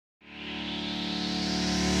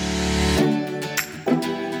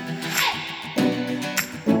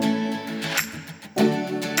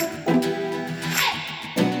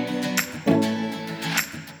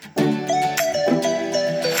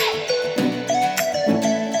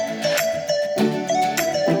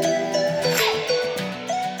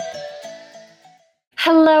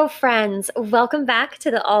friends. Welcome back to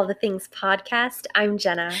the All the Things podcast. I'm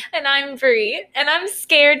Jenna. And I'm Bree, and I'm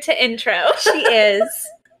scared to intro. She is.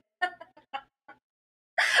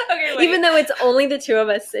 Okay, wait. Even though it's only the two of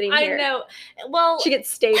us sitting here. I know. Well, she gets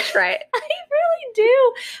stage fright. I really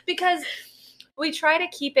do. Because we try to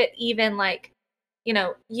keep it even, like, you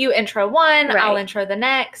know, you intro one, Right. I'll intro the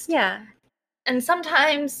next. Yeah. And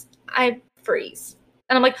sometimes I freeze.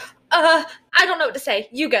 And I'm like, I don't know what to say.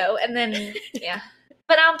 You go. And then, yeah.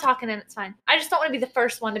 But I'm talking and it's fine. I just don't want to be the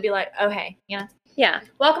first one to be like, oh, hey, you know. Yeah.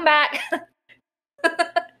 Welcome back.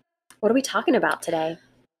 What are we talking about today?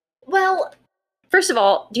 Well, first of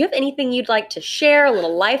all, do you have anything you'd like to share? A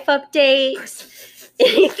little life update?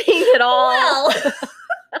 Anything at all? well.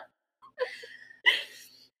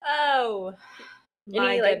 Oh.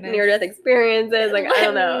 Any near-death experiences? Like, I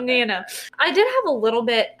don't know. You know. I did have a little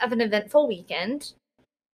bit of an eventful weekend.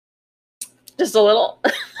 Just a little?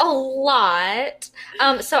 A lot.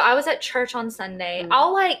 So I was at church on Sunday.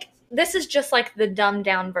 This is just like the dumbed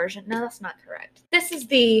down version. No, that's not correct. This is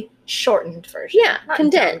the shortened version. Yeah, not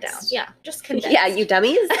condensed. Dumbed down. Yeah, just condensed. Yeah, you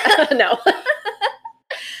dummies? No.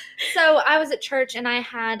 So I was at church and I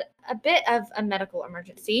had a bit of a medical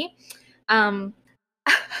emergency. I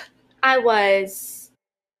was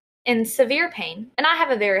in severe pain, and I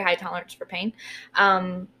have a very high tolerance for pain.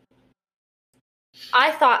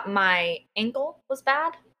 I thought my ankle was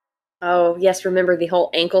bad. Oh, yes. Remember the whole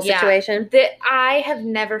ankle situation? I have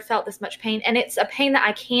never felt this much pain, and it's a pain that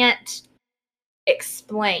I can't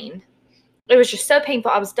explain. It was just so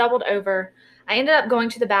painful. I was doubled over. I ended up going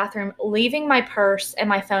to the bathroom, leaving my purse and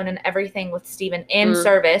my phone and everything with Steven in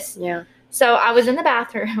service. Yeah. So I was in the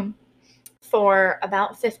bathroom for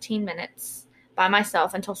about 15 minutes by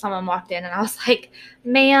myself until someone walked in, and I was like,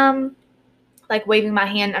 ma'am, like waving my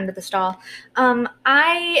hand under the stall.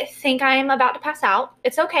 I think I'm about to pass out.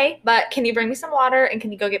 It's okay, but can you bring me some water and can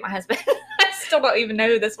you go get my husband? I still don't even know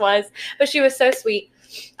who this was, but she was so sweet.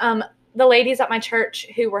 The ladies at my church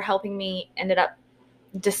who were helping me ended up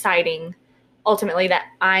deciding ultimately that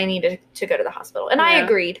I needed to go to the hospital. And I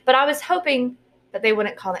agreed, but I was hoping that they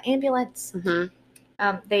wouldn't call the ambulance. Mm-hmm.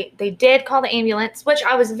 They did call the ambulance, which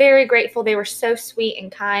I was very grateful. They were so sweet and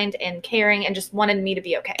kind and caring and just wanted me to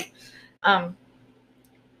be okay.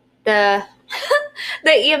 The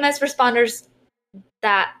EMS responders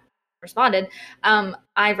that responded,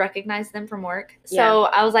 I recognized them from work. So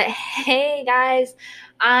I was like, hey guys,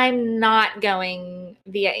 I'm not going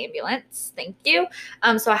via ambulance. Thank you.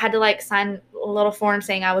 So I had to like sign a little form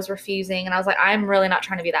saying I was refusing. And I was like, I'm really not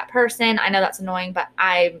trying to be that person. I know that's annoying, but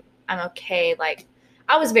I'm okay. Like,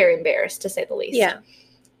 I was very embarrassed, to say the least. Yeah.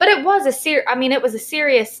 But it was it was a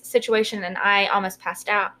serious situation, and I almost passed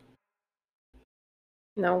out.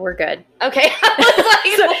 No, we're good. Okay. I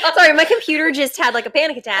was like, sorry, my computer just had like a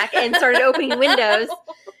panic attack and started opening windows.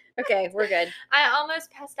 Okay, we're good. I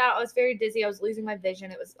almost passed out. I was very dizzy. I was losing my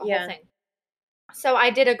vision. It was a whole thing. So I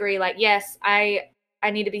did agree, like, yes, I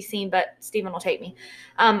need to be seen, but Steven will take me.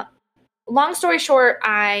 Long story short,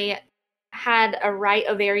 I had a right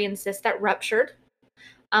ovarian cyst that ruptured.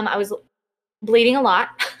 I was bleeding a lot.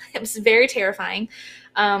 It was very terrifying.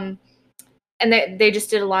 And they just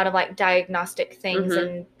did a lot of like diagnostic things,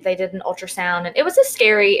 and they did an ultrasound, and it was a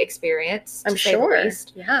scary experience. I'm sure.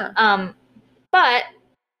 Yeah. But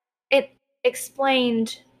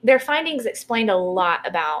their findings explained a lot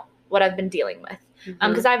about what I've been dealing with.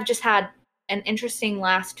 Because I've just had an interesting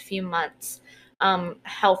last few months,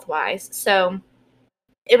 health-wise. So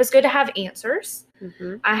it was good to have answers.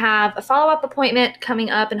 I have a follow-up appointment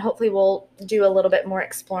coming up, and hopefully we'll do a little bit more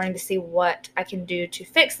exploring to see what I can do to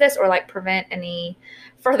fix this or like prevent any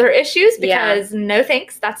further issues, because no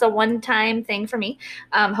thanks. That's a one-time thing for me.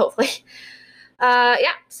 Hopefully.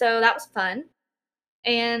 So that was fun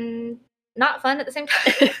and not fun at the same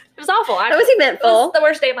time. It was awful. That was eventful. It was the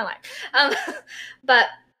worst day of my life. But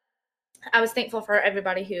I was thankful for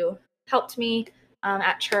everybody who helped me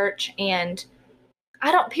at church, and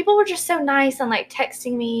people were just so nice and like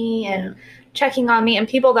texting me and checking on me, and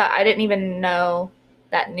people that I didn't even know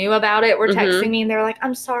that knew about it were texting me, and they were like,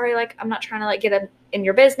 I'm sorry, like, I'm not trying to like get in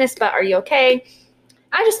your business, but are you okay?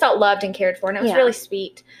 I just felt loved and cared for, and it was really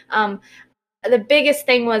sweet. The biggest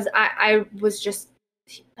thing was I was just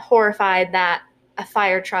horrified that a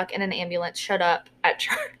fire truck and an ambulance showed up at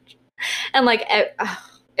church, and like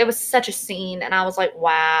it was such a scene, and I was like,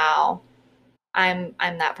 wow, I'm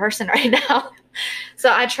that person right now. So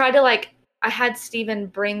I tried to I had Steven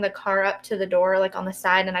bring the car up to the door, like on the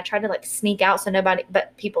side, and I tried to like sneak out so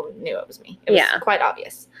but people knew it was me. It was quite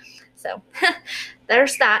obvious. So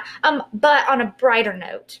there's that. But on a brighter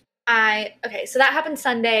note, so that happened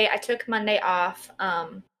Sunday. I took Monday off.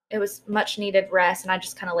 it was much needed rest, and I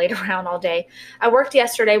just kind of laid around all day. I worked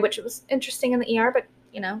yesterday, which was interesting in the ER, but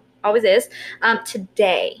always is.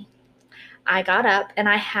 Today, I got up and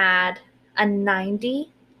I had a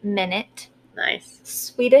 90-minute Nice.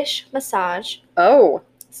 Swedish massage. Oh,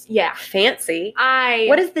 Yeah. fancy.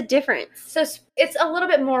 What is the difference? So it's a little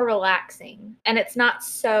bit more relaxing, and it's not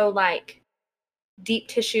so like deep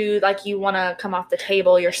tissue, like you want to come off the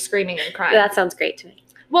table, you're screaming and crying. That sounds great to me.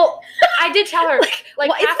 Well, I did tell her,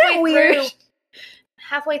 like isn't that weird?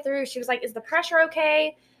 Halfway through, she was like, "Is the pressure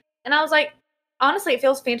okay?" And I was like, "Honestly, it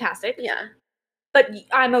feels fantastic. Yeah. But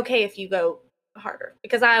I'm okay if you go harder."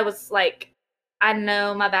 Because I was like, I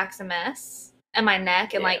know my back's a mess and my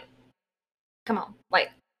neck, and like, come on, like,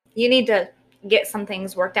 you need to get some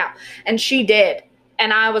things worked out. And she did.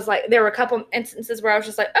 And I was like, there were a couple instances where I was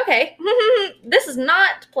just like, okay, this is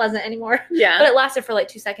not pleasant anymore. Yeah. But it lasted for like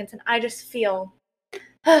 2 seconds, and I just feel,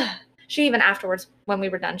 she even afterwards, when we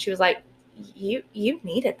were done, she was like, you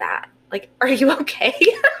needed that. Like, are you okay?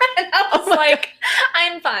 And I was like,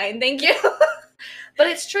 I'm fine, thank you. But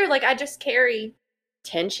it's true, like, I just carry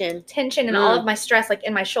tension and all of my stress, like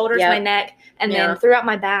in my shoulders, my neck, and then throughout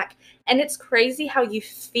my back. And it's crazy how you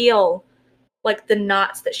feel like the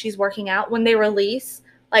knots that she's working out when they release.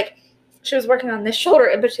 Like, she was working on this shoulder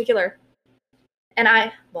in particular. And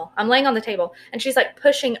I'm laying on the table, and she's like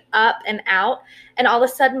pushing up and out, and all of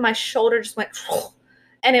a sudden my shoulder just went,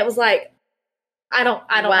 and it was like, I don't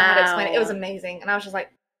know how to explain it. It was amazing. And I was just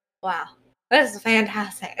like, wow, this is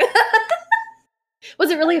fantastic. Was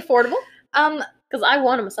it really affordable? Because I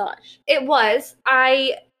want a massage. It was.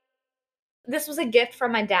 This was a gift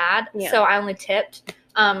from my dad, so I only tipped.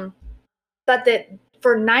 But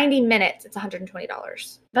for 90 minutes, it's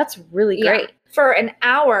 $120. That's really great. Yeah. For an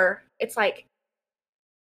hour, it's like,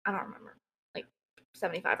 I don't remember, like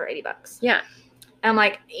 $75 or $80. Yeah. And I'm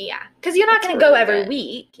like, yeah, because you're not going to go every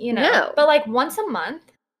week, No. But like once a month,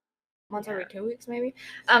 once every 2 weeks maybe,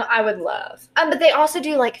 I would love. But they also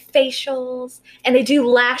do like facials, and they do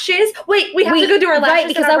lashes. Wait, we have to go do our lashes. Right,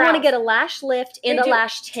 because I want to get a lash lift and a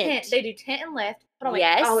lash tint. They do tint and lift. Hold on, wait.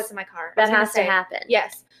 Yes. Oh, it's in my car. That has to happen.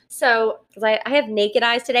 Yes. So, because I have naked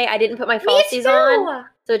eyes today. I didn't put my falsies on,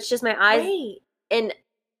 so it's just my eyes. Wait. And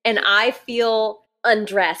I feel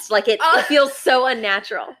undressed. Like it feels so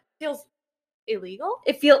unnatural. Feels illegal?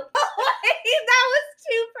 It feels. That was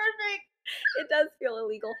too perfect. It does feel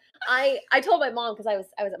illegal. I told my mom, because I was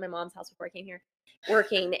at my mom's house before I came here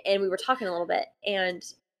working, and we were talking a little bit, and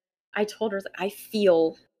I told her, like, I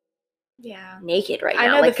feel naked right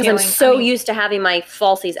now, like, because I'm so used to having my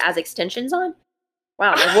falsies as extensions on.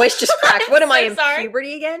 Wow, my voice just cracked. What am I in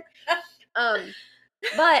puberty again?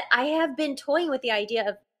 But I have been toying with the idea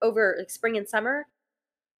of over like, spring and summer,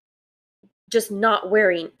 just not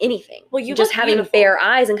wearing anything. Well, you just having bare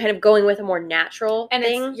eyes and kind of going with a more natural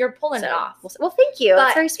thing. You're pulling it off. Well, thank you. But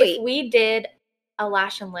that's very sweet. If we did a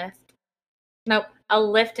lash and lift, a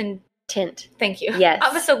lift and tint. Thank you. Yes.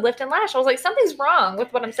 I was so lift and lash. I was like, something's wrong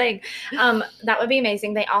with what I'm saying. That would be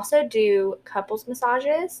amazing. They also do couples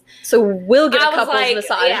massages. So we'll get a couples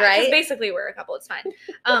massage, right? Basically, we're a couple. It's fine.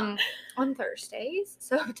 On Thursdays.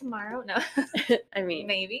 So tomorrow, no. I mean,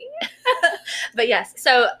 maybe. But yes.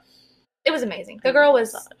 So it was amazing. The girl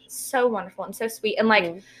was so wonderful and so sweet. And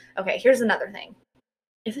like, okay, here's another thing.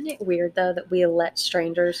 Isn't it weird though that we let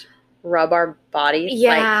strangers rub our bodies?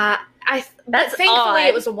 Yeah. That's thankfully odd.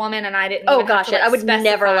 It was a woman, and I didn't. Oh even have gosh, to, like, I would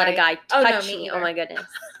never let a specify. guy touch me me. either. Oh my goodness.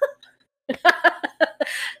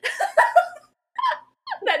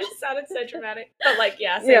 That just sounded so dramatic, but like,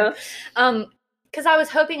 same. Because I was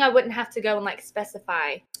hoping I wouldn't have to go and like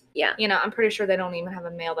specify. Yeah. I'm pretty sure they don't even have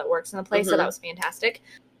a male that works in the place, so that was fantastic.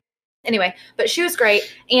 Anyway, but she was great.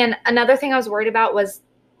 And another thing I was worried about was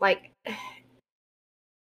like,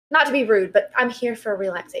 not to be rude, but I'm here for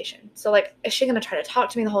relaxation. So like, is she gonna try to talk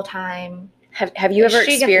to me the whole time? Have you ever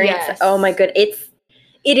experienced? Yes. Oh my good, it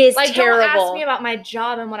is like, terrible. Don't ask me about my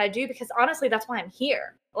job and what I do, because honestly, that's why I'm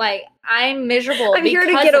here. Like, I'm miserable. I'm here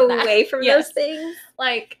to get away from those things.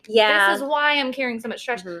 Like, this is why I'm carrying so much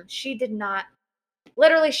stress. She did not.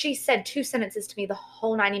 Literally, she said 2 sentences to me the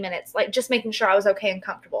whole 90 minutes, like just making sure I was okay and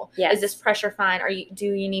comfortable. Yes. Is this pressure fine? Do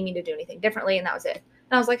you need me to do anything differently? And that was it.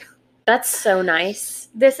 And I was like, that's so nice.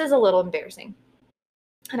 This is a little embarrassing.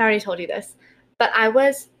 And I already told you this, but I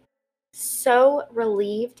was so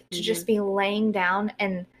relieved to just be laying down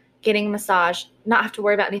and getting a massage, not have to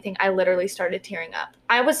worry about anything. I literally started tearing up.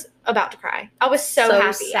 I was about to cry. I was so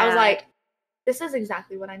happy. Sad. I was like, this is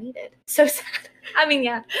exactly what I needed. So sad. I mean,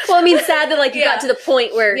 yeah. Well, I mean, sad that like you got to the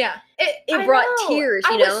point where it brought tears,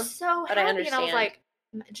 I was so happy, but I understand. and I was like,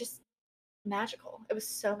 just magical. It was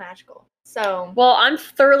so magical. So well, I'm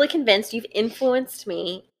thoroughly convinced you've influenced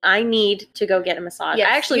me. I need to go get a massage. Yes,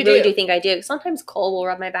 I actually you really do. do think I do. Sometimes Cole will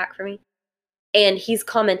rub my back for me. And he's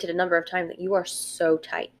commented a number of times that you are so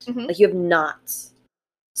tight. Mhm. Like you have knots.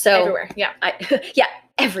 So everywhere. Yeah. Yeah,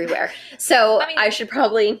 everywhere. So I mean- I should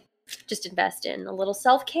probably just invest in a little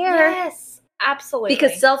self-care. Yes, absolutely.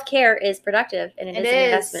 Because self-care is productive and it is an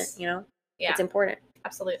investment, you know? Yeah. It's important.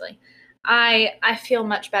 Absolutely. I feel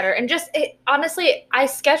much better. And just honestly, I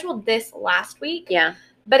scheduled this last week. Yeah.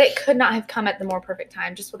 But it could not have come at the more perfect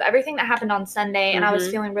time, just with everything that happened on Sunday. And I was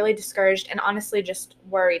Mhm. feeling really discouraged and honestly just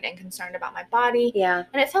worried and concerned about my body. Yeah.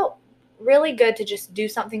 And it felt really good to just do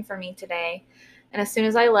something for me today. And as soon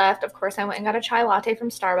as I left, of course, I went and got a chai latte from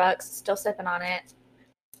Starbucks, still sipping on it.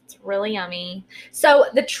 It's really yummy. So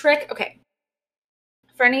the trick, okay,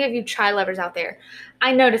 for any of you chai lovers out there,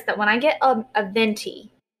 I noticed that when I get a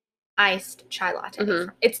venti iced chai latte,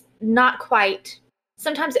 Mhm. it's not quite,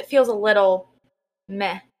 sometimes it feels a little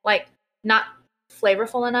meh, like not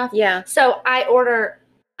flavorful enough. Yeah. So I order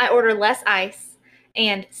less ice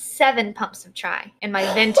and 7 pumps of chai in my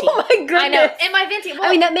venti. Oh my goodness. I know, in my venti. Well,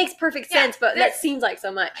 I mean, that makes perfect yeah, sense, but that seems like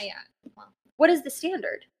so much. yeah. Well, What is the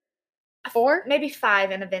standard? 4? maybe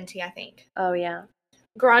 5 in a venti, I think. Oh, yeah.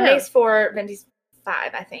 Grande's 4, venti's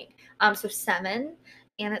 5, I think. So 7,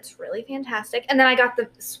 and it's really fantastic. And then I got the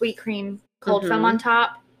sweet cream cold foam Mhm. on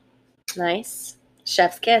top. Nice.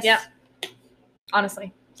 Chef's kiss. Yep.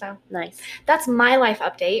 Honestly, so Nice. that's my life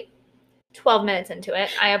update. 12 minutes into it.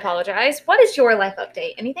 I apologize. What is your life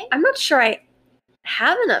update? Anything? I'm not sure I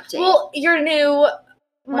have an update. Well, your new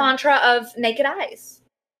mantra of naked eyes.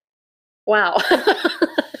 Wow.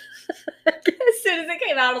 As soon as it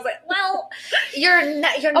came out, I was like, "Well, you're I mean,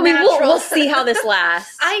 natural." we'll see how this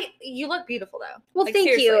lasts. You look beautiful though. Well, Like, thank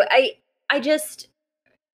seriously. you.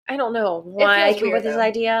 I don't know why I feels came up weird, with this though.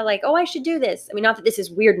 idea. Like, oh, I should do this. I mean, not that this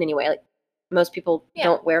is weird in any way. Like, most people Yeah.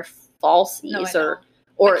 don't wear falsies No, I or don't.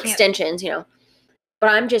 I can't. extensions, you know. But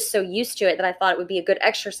I'm just so used to it that I thought it would be a good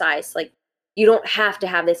exercise. Like, you don't have to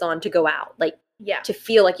have this on to go out. Like, Yeah. to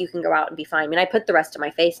feel like you can go out and be fine. I mean, I put the rest of my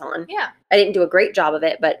face on. Yeah. I didn't do a great job of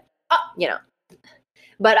it, but you know.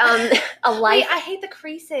 But a life. Wait, I hate the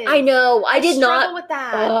creases. I know. I did struggle not with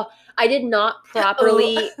that. I did not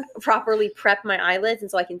properly prep my eyelids, and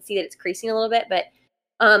so I can see that it's creasing a little bit. But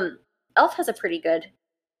Elf has a pretty good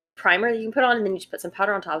primer that you can put on, and then you just put some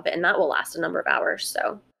powder on top of it, and that will last a number of hours.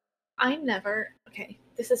 So Okay,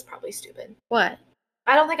 this is probably stupid. what?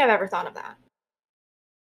 I don't think I've ever thought of that.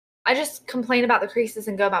 I just complain about the creases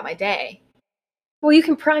and go about my day. Well, you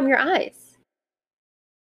can prime your eyes.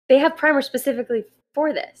 They have primer specifically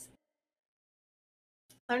for this.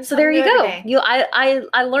 Learn So there you something new go. every day.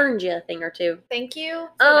 I learned you a thing or two. Thank you.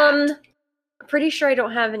 For that. Pretty sure I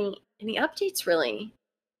don't have any updates really.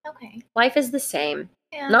 Okay. Life is the same.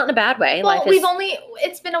 Yeah. Not in a bad way. Well, Life is,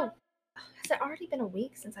 has it already been a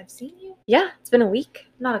week since I've seen you? yeah, it's been a week.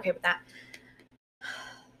 I'm not okay with that.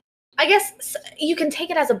 I guess you can take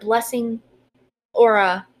it as a blessing or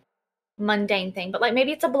a mundane thing, but like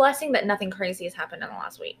maybe it's a blessing that nothing crazy has happened in the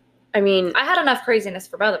last week. I mean, I had enough craziness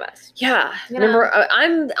for both of us. yeah. You know? Remember,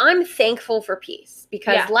 I'm thankful for peace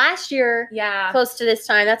because Yeah. last year, Yeah. close to this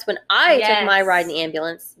time, that's when I took my Yes. ride in the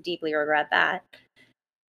ambulance. Deeply regret that.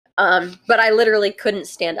 But I literally couldn't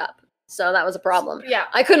stand up, so that was a problem. Yeah.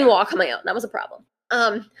 I couldn't walk on my own. That was a problem.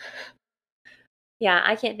 Yeah,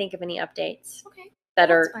 I can't think of any updates Okay. that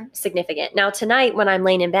That's are fine. significant. Now tonight, when I'm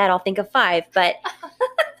laying in bed, I'll think of 5. But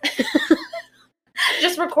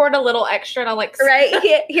Just record a little extra and I'll like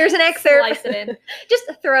right here's an excerpt. slice it in. Just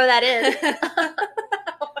throw that in.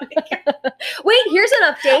 Oh my God. Wait, here's an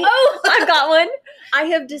update. Oh, I've got one. I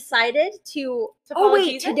have decided to. To Oh follow wait,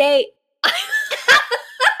 Jesus? today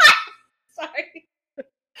sorry.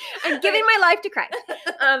 I'm giving my life to Christ.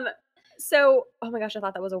 So, oh my gosh, I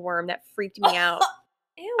thought that was a worm. That freaked me out.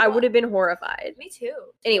 Ew. I would have been horrified. Me too. to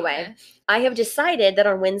be Anyway, honest. I have decided that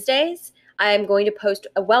on Wednesdays, I'm going to post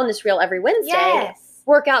a wellness reel every Wednesday. Yes.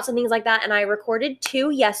 Workouts and things like that. And I recorded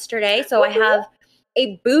 2 yesterday. So I Woo-hoo. have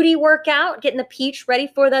a booty workout, getting the peach ready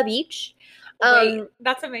for the beach. Wait,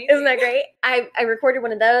 that's amazing. Isn't that great? I recorded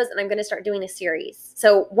one of those and I'm going to start doing a series.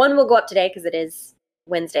 So one will go up today because it is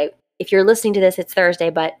Wednesday. If you're listening to this, it's Thursday,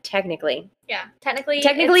 but technically Yeah. Technically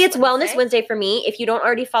it's Wellness Wednesday for me. If you don't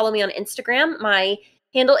already follow me on Instagram, my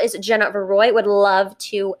handle is Jenna Verroy. Would love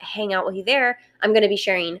to hang out with you there. I'm going to be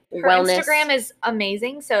sharing Her wellness. Instagram is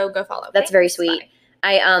amazing, so go follow. That's very Thanks. sweet.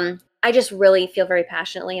 Bye. I just really feel very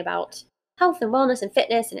passionately about health and wellness and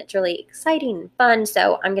fitness, and it's really exciting and fun.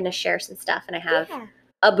 So I'm going to share some stuff, and I have Yeah.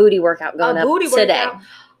 a booty workout going up today. Workout.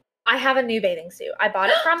 I have a new bathing suit. I bought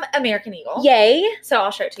it from American Eagle. Yay! So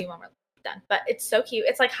I'll show it to you when we're done. But it's so cute.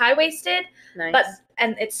 It's like high-waisted, Nice.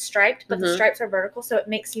 and it's striped, but the stripes are vertical, so it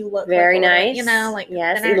makes you look very like nice. You know, like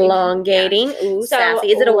yes, thinner, elongating. You know? Ooh, so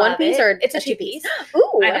sassy. Is it a one piece or it's a two piece?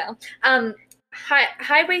 Ooh, I know.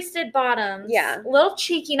 High-waisted bottoms. Yeah. A little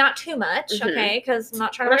cheeky, not too much. Mhm. Okay, because I'm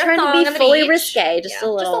not trying I'm not to trying wear a to thong be on the fully beach. risque. Just a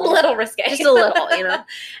little risque. Just a little, you know.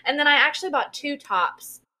 And then I actually bought 2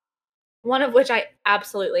 tops, one of which I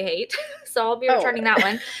absolutely hate, so I'll be returning that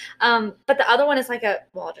one. But the other one is like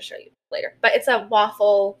well, I'll just show you later. But it's a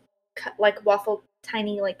waffle,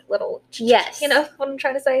 tiny, like little. Yes. You know what I'm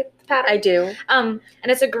trying to say? The pattern. I do. And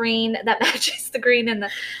it's a green that matches the green in the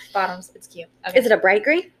bottoms. It's cute. Okay. Is it a bright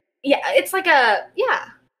green? Yeah, it's like a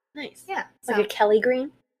Nice. Yeah. Like a Kelly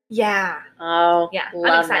green? Yeah. Oh, yeah.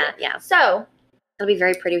 love I'm excited. that. Yeah. So it'll be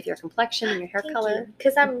very pretty with your complexion and your hair color.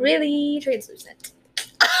 Because I'm really translucent.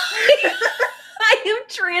 I am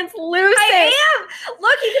translucent. I am.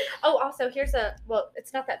 Look. Also, here's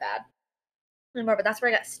it's not that bad anymore, but that's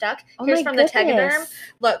where I got stuck. Oh, here's my from goodness. the Tegaderm.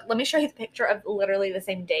 Look, let me show you the picture of literally the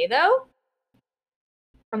same day though.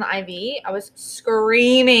 From the IV, I was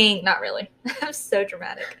screaming. Not really. I'm so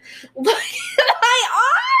dramatic. Look at my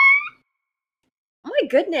arm. Oh my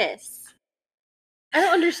goodness. I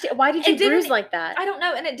don't understand. Why did you bruise like that? I don't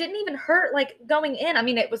know. And it didn't even hurt like going in. I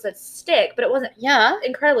mean, it was a stick, but it wasn't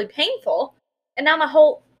incredibly painful. And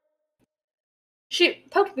now she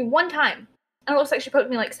poked me 1 time. And it looks like she poked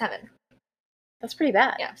me like 7. That's pretty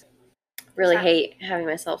bad. Yeah. Really hate having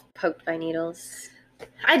myself poked by needles.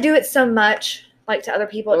 I do it so much, like to other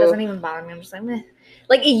people, it doesn't even bother me. I'm just like, meh.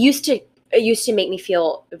 Like it used to make me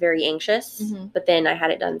feel very anxious, but then I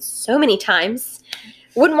had it done so many times.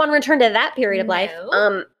 Wouldn't want to return to that period of life.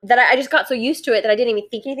 That I just got so used to it that I didn't even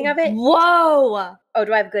think anything of it. Whoa. Oh,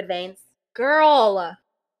 do I have good veins? Girl.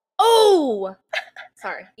 Oh.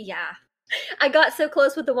 Sorry. Yeah. I got so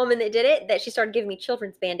close with the woman that did it that she started giving me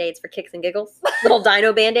children's Band-Aids for kicks and giggles. Little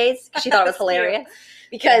dino Band-Aids. Because she thought it was hilarious.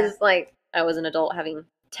 Because, I was an adult having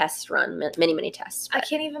tests run, many, many tests. But I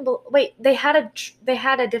can't even wait, they had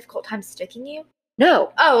a difficult time sticking you?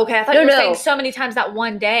 No. Oh, okay. I thought you were saying so many times that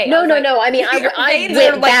one day. No. I mean, I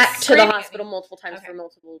went back to the hospital multiple times for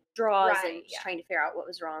multiple draws and just trying to figure out what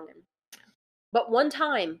was wrong. But one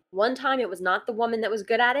time it was not the woman that was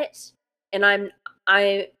good at it. And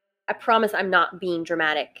I promise I'm not being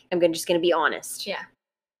dramatic. I'm just going to be honest. Yeah.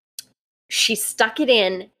 She stuck it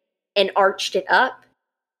in and arched it up,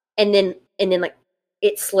 and then like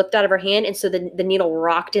it slipped out of her hand, and so the needle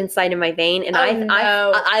rocked inside of my vein, and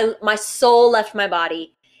I my soul left my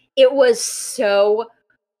body. It was so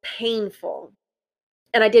painful,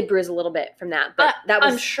 and I did bruise a little bit from that. But that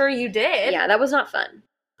was, I'm sure you did. Yeah, that was not fun.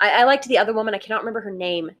 I liked the other woman. I cannot remember her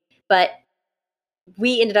name, but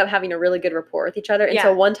we ended up having a really good rapport with each other. And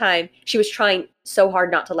so one time she was trying so hard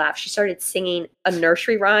not to laugh. She started singing a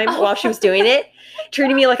nursery rhyme while she was doing it,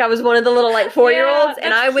 treating me like I was one of the little 4-year-olds.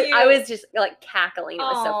 And I was just cackling. It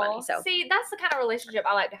was so funny. So see, that's the kind of relationship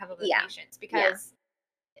I like to have with patients, because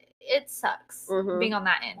it sucks being on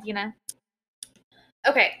that end, you know?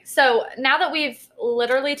 Okay. So now that we've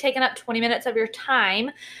literally taken up 20 minutes of your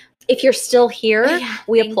time, if you're still here,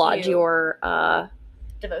 we applaud your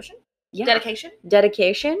devotion. Yeah.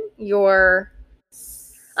 Dedication, your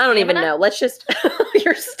I don't even know. Let's just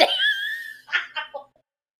your stamina.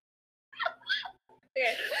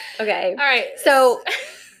 Okay. All right. So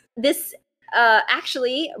this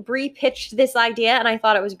actually Bree pitched this idea and I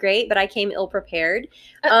thought it was great, but I came ill prepared.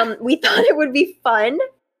 We thought it would be fun.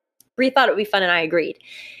 Bree thought it would be fun and I agreed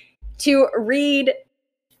to read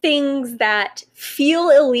things that feel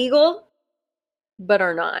illegal but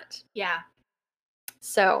are not. Yeah.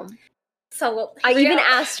 So I even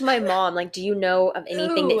asked my mom, do you know of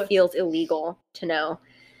anything that feels illegal to know,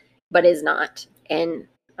 but is not? And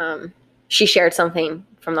she shared something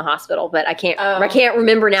from the hospital, but I can't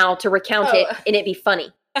remember now to recount it and it be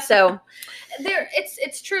funny. So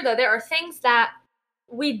it's true though. There are things that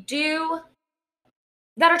we do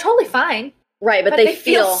that are totally fine, right? But they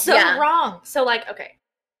feel so wrong. So okay.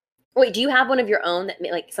 Wait, do you have one of your own that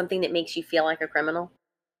something that makes you feel like a criminal?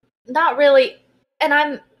 Not really,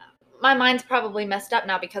 and my mind's probably messed up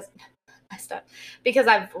now because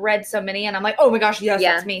I've read so many and I'm like, oh my gosh, yes,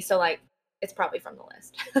 that's me. So it's probably from the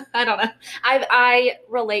list. I don't know. I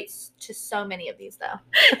relate to so many of these though.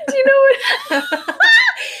 Do you know what?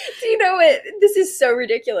 Do you know what? This is so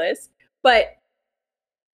ridiculous, but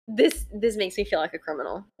this makes me feel like a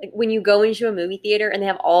criminal. When you go into a movie theater and they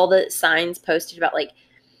have all the signs posted about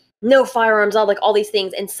no firearms, all these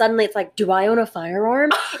things, and suddenly it's do I own a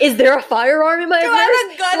firearm? Is there a firearm in my purse? Do I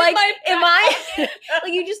have a gun in my am I?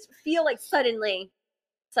 You just feel suddenly,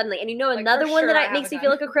 and another one that makes me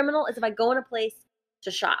feel like a criminal is if I go in a place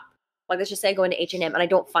to shop, like let's just say I go into H&M and I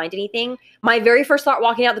don't find anything, my very first thought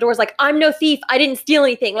walking out the door is like, I'm no thief. I didn't steal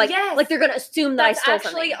anything. Like, like they're going to assume that I stole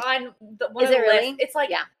something. That's actually on one of the lists. It's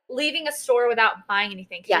like leaving a store without buying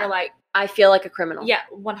anything. You're like, I feel like a criminal. Yeah,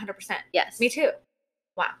 100%. Yes. Me too.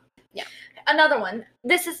 Wow. Yeah. Another one.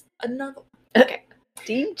 This is another one. Okay.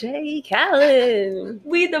 DJ Khaled.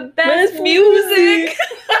 We the best music.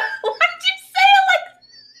 Why'd you say it like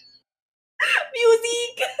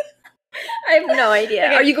music? I have no idea.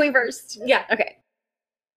 Okay. Are you going first? Yeah. Okay.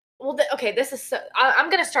 Well, okay, this is so... I'm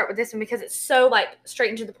going to start with this one because it's so, like, straight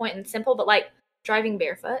and to the point and simple, but, like, driving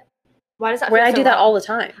barefoot. Why does that feel so I do that all the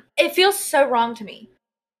time. It feels so wrong to me.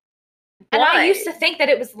 And Why? I used to think that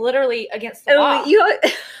it was literally against the law.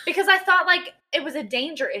 Because I thought, like, it was a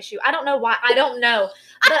danger issue. I don't know why. I don't know.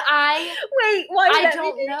 But Wait, why? I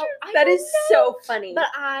don't know. That is so funny. But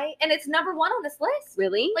and it's number one on this list.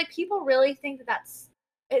 Really? Like, people really think that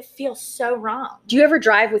it feels so wrong. Do you ever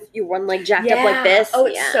drive with your one leg jacked up like this? Oh,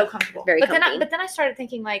 it's so comfortable. Very comfy. But then I started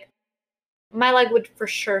thinking, like, my leg would for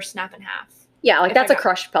sure snap in half. Yeah, like that's a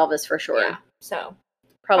crushed pelvis for sure. Yeah, so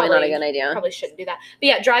probably not a good idea. Probably shouldn't do that. But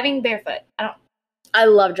yeah, driving barefoot. I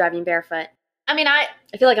love driving barefoot. I mean, I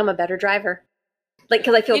feel like I'm a better driver. Like,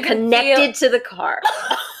 because I feel connected to the car.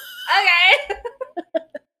 Okay.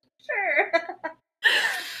 Sure.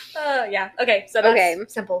 Yeah. Okay. So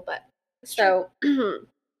that's simple, but so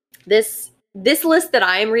this list that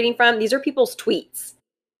I am reading from, these are people's tweets,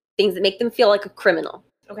 things that make them feel like a criminal.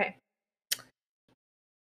 Okay.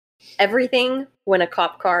 Everything when a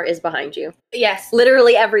cop car is behind you. Yes.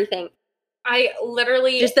 Literally everything.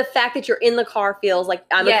 Just the fact that you're in the car feels like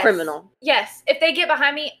I'm a criminal. Yes. If they get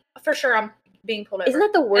behind me, for sure I'm being pulled over. Isn't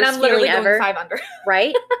that the worst and I'm literally feeling ever? Going 5 under.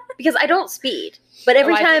 Right? Because I don't speed. But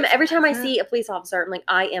every time I see a police officer, I'm like,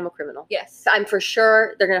 I am a criminal. Yes. I'm for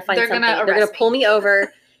sure they're gonna find something. They're gonna pull me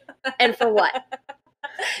over. And for what?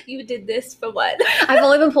 You did this for what? I've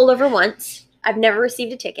only been pulled over once. I've never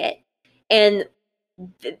received a ticket. And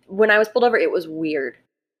when I was pulled over, it was weird.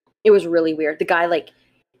 It was really weird. The guy like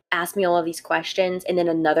asked me all of these questions, and then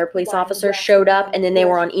another police officer showed up, and then they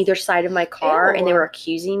were on either side of my car, and they were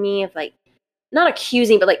accusing me of like, not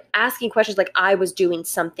accusing, but like asking questions like I was doing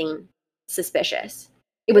something suspicious.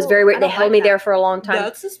 It was very weird. They held me there for a long time.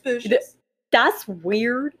 That's suspicious. That's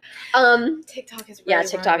weird. TikTok is really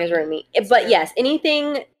TikTok is really me. But yes,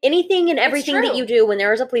 anything and everything that you do when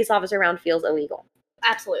there is a police officer around feels illegal.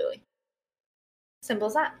 Absolutely. Simple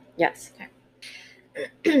as that. Yes. Okay.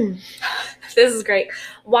 This is great.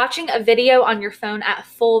 Watching a video on your phone at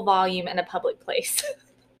full volume in a public place.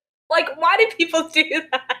 Like, why do people do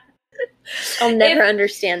that? I'll never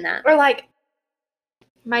understand that. Or like,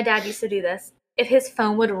 my dad used to do this. If his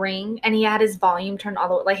phone would ring and he had his volume turned all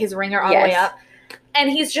the way, like his ringer all the way up, and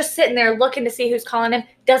he's just sitting there looking to see who's calling him,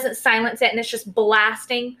 doesn't silence it, and it's just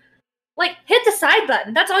blasting. Like, hit the side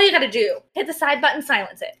button. That's all you got to do. Hit the side button,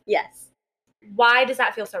 silence it. Yes. Why does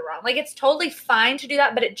that feel so wrong? Like, it's totally fine to do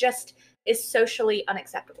that, but it just is socially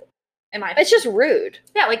unacceptable. In my opinion. It's just rude.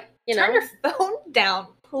 Yeah, like, turn your phone down,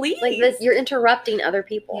 please. Like, you're interrupting other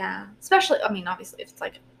people. Yeah. Especially, I mean, obviously, if it's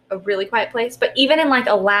like a really quiet place, but even in like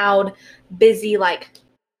a loud, busy, like,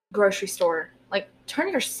 grocery store, like, turn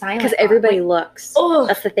your silence because everybody looks. Oh,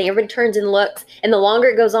 that's the thing. Everybody turns and looks, and the longer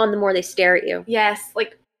it goes on, the more they stare at you. Yes.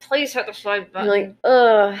 Like, please hit the side button. You're like,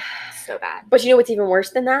 ugh. So bad. But you know what's even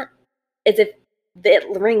worse than that? Is if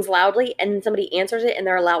it rings loudly and then somebody answers it and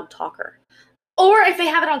they're a loud talker. Or if they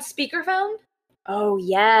have it on speakerphone. Oh,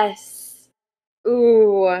 yes.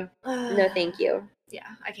 Ooh. No, thank you. Yeah,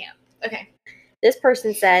 I can't. Okay. This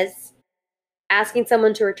person says, asking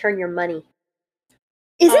someone to return your money.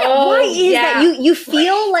 Why is that? You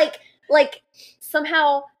feel like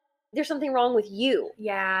somehow there's something wrong with you.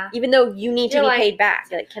 Yeah. Even though you need to be paid back.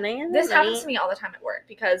 You're like, can I have this happens to me all the time at work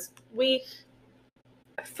because we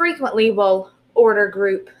frequently will order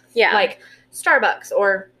group like Starbucks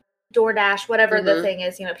or DoorDash, whatever the thing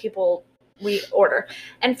is, people we order.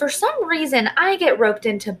 And for some reason I get roped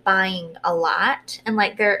into buying a lot, and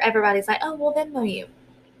like everybody's like, oh, we'll Venmo you.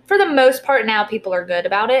 For the most part now people are good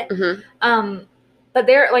about it. But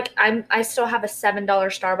they're like, I still have a $7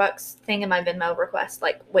 Starbucks thing in my Venmo request,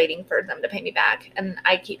 like waiting for them to pay me back, and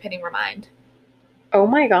I keep hitting remind. Oh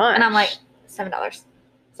my god. And I'm like, $7.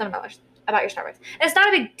 I bought your Starbucks. And it's not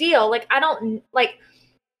a big deal. Like, I don't, like,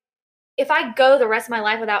 if I go the rest of my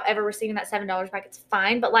life without ever receiving that $7 back, it's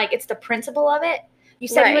fine. But, like, it's the principle of it. You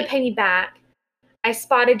said you would pay me back. I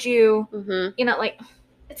spotted you. Like,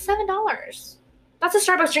 it's $7. That's a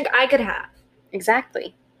Starbucks drink I could have.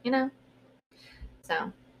 Exactly.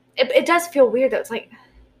 So, it does feel weird, though. It's like,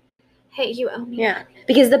 hey, you owe me. Yeah.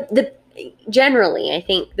 Because the generally, I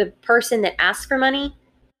think the person that asks for money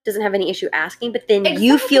doesn't have any issue asking, but then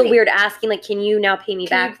you feel weird asking, like, can you now pay me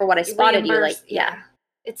back for what I spotted you? Like, yeah.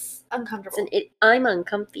 It's uncomfortable. I'm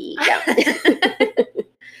uncomfy. Yeah.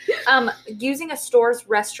 Using a store's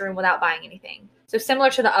restroom without buying anything. So similar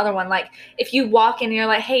to the other one, like if you walk in and you're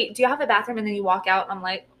like, hey, do you have a bathroom? And then you walk out and I'm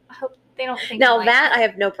like, I hope they don't think now that I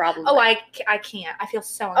have no problem with. I can't. I feel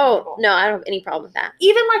so uncomfortable. Oh, no, I don't have any problem with that.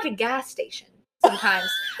 Even like a gas station sometimes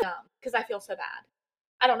because I feel so bad.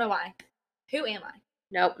 I don't know why. Who am I?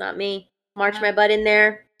 Nope, not me. March my butt in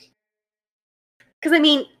there. Because, I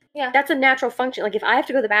mean, that's a natural function. Like, if I have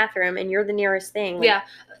to go to the bathroom and you're the nearest thing. Like,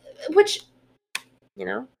 which, you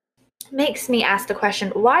know, makes me ask the question,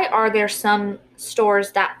 why are there some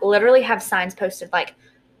stores that literally have signs posted like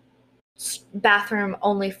bathroom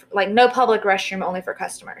only, like no public restroom only for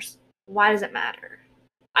customers? Why does it matter?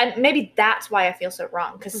 Maybe that's why I feel so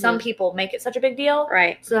wrong, because some people make it such a big deal.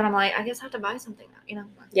 Right. So then I'm like, I guess I have to buy something now, you know?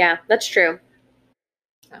 Yeah, that's true.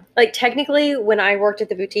 So. Like, technically, when I worked at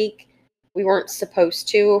the boutique, we weren't supposed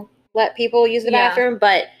to let people use the bathroom,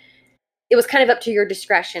 but it was kind of up to your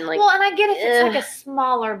discretion. Like, well, and I get if it's like a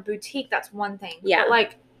smaller boutique, that's one thing. Yeah. But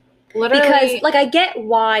like, literally. Because, like, I get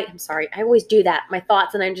why. I'm sorry. I always do that. My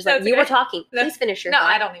thoughts, and I'm just like, you were talking. Please finish your thought.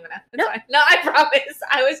 I don't even know. It's fine. No, I promise.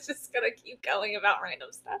 I was just going to keep going about random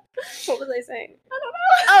stuff. What was I saying? I don't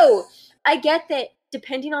know. Oh, I get that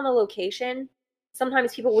depending on the location,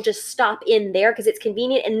 sometimes people will just stop in there because it's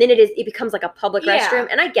convenient, and then it becomes like a public restroom,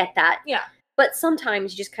 and I get that. Yeah. But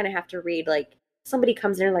sometimes you just kind of have to read, like, somebody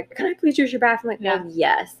comes in and like, can I please use your bathroom? Like, well,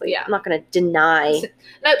 yes. Like, I'm not going to deny.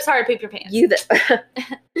 Nope, sorry, poop your pants.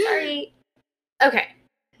 Sorry. Okay.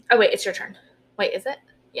 Oh, wait, it's your turn. Wait, is it?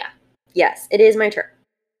 Yeah. Yes, it is my turn.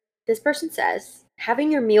 This person says,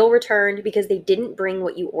 having your meal returned because they didn't bring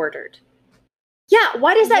what you ordered. Yeah,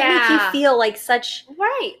 why does that make you feel like such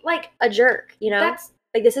like a jerk, you know? That's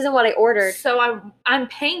like, this isn't what I ordered. So I'm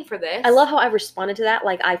paying for this. I love how I've responded to that.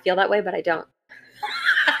 Like, I feel that way, but I don't.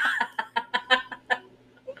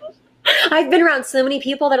 I've been around so many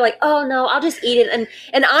people that are like, oh no, I'll just eat it.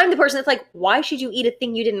 And I'm the person that's like, why should you eat a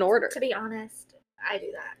thing you didn't order? To be honest, I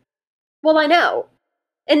do that. Well, I know.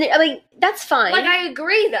 And I mean, that's fine. Like, I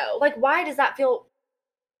agree though. Like, why does that feel,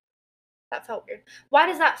 that felt weird. Why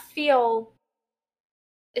does that feel,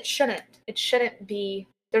 it shouldn't be,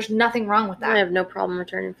 there's nothing wrong with that. I have no problem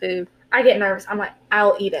returning food. I get nervous. I'm like,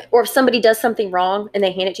 I'll eat it. Or if somebody does something wrong and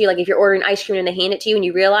they hand it to you, like if you're ordering ice cream and they hand it to you and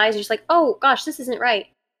you realize, you're just like, oh gosh, this isn't right.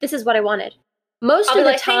 This is what I wanted. Most of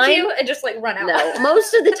the time, thank you, and just like run out. No,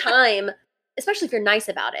 most of the time, especially if you're nice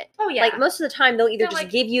about it. Oh yeah. Like most of the time, they'll either just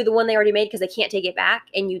give you the one they already made because they can't take it back,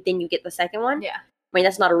 and then you get the second one. Yeah. I mean,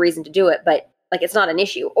 that's not a reason to do it, but like it's not an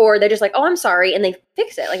issue. Or they're just like, oh, I'm sorry, and they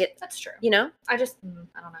fix it. Like that's true. You know. I don't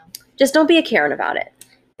know. Just don't be a Karen about it.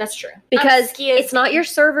 That's true. Because it's not your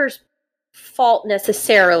server's fault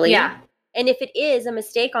necessarily. Yeah. And if it is a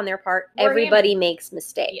mistake on their part, everybody makes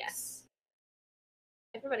mistakes. Yes.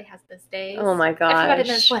 Everybody has those days. Oh my gosh. Everybody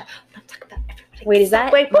knows what. I'm talking about everybody. Wait, is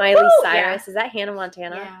that Miley Cyrus? Yeah. Is that Hannah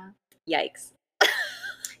Montana? Yeah. Yikes.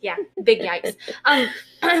 Yeah, big yikes.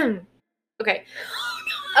 Okay.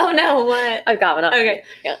 Oh no, what? I've got one up. Okay.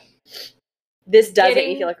 Yeah. This does make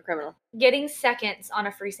me feel like a criminal. Getting seconds on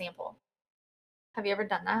a free sample. Have you ever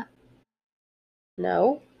done that?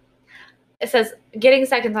 No. It says getting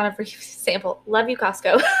seconds on a free sample. Love you,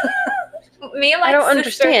 Costco. Me and my I don't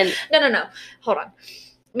sister, understand. No. Hold on.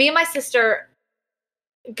 Me and my sister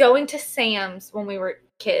going to Sam's when we were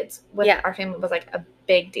kids with our family was like a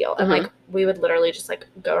big deal. And like we would literally just like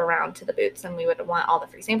go around to the booths and we would want all the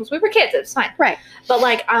free samples. We were kids, it was fine. Right. But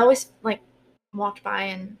like I always like walked by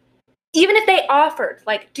and even if they offered,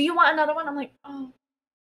 like, do you want another one? I'm like, oh,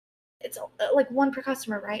 it's like one per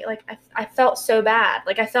customer, right? Like I felt so bad.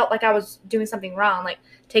 Like I felt like I was doing something wrong, like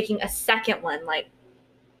taking a second one, like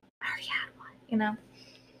I already had one, you know?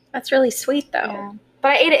 That's really sweet though. Yeah.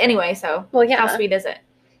 But I ate it anyway, so well, yeah. How sweet is it?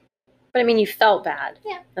 But I mean, you felt bad.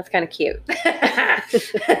 Yeah. That's kind of cute.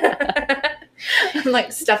 I'm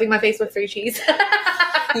like stuffing my face with free cheese.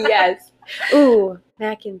 Yes. Ooh,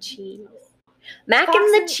 mac and cheese. Mac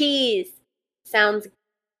and the cheese sounds.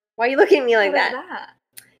 Why are you looking at me like that?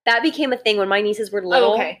 That became a thing when my nieces were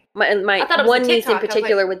little. Oh, okay. My one niece in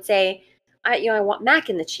particular would say, I want mac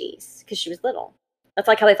and the cheese because she was little. That's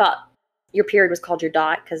like how they thought your period was called your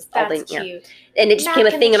dot because all they cute. And it just became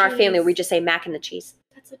a thing in our family where we just say mac and the cheese.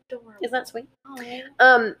 That's adorable. Isn't that sweet?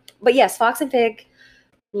 Oh. But yes, Fox and Fig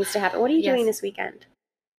needs to happen. What are you doing this weekend?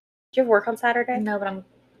 Do you have work on Saturday? No, but I'm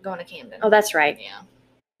going to Camden. Oh, that's right. Yeah.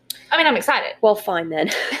 I mean, I'm excited. Well, fine then.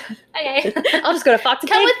 Okay. I'll just go to Fox and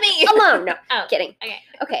Fig. Come with me. Alone. No, oh, kidding.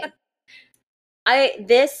 Okay.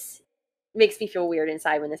 This makes me feel weird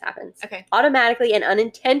inside when this happens. Okay. Automatically and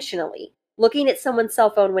unintentionally looking at someone's cell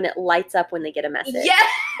phone when it lights up when they get a message. Yes.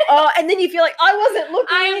 Oh, and then you feel like, I wasn't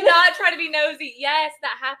looking. I am not trying to be nosy. Yes,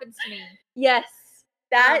 that happens to me. Yes.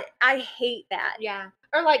 I hate that. Yeah.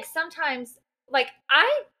 Or like sometimes, like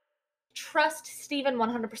I trust Steven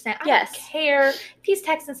 100%. I Yes. don't care if he's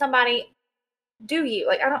texting somebody. Do you?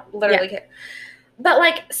 Like I don't literally care. But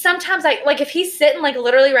like sometimes like if he's sitting like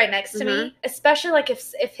literally right next to me, especially like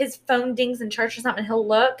if his phone dings in church or something, he'll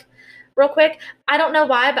look real quick. I don't know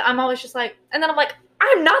why, but I'm always just like, and then I'm like,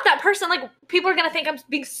 I'm not that person. Like people are gonna think I'm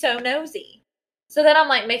being so nosy. So then I'm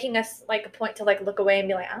like making us like a point to like look away and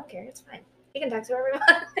be like, I don't care, it's fine. You can text whoever you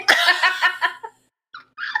want.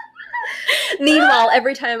 Meanwhile,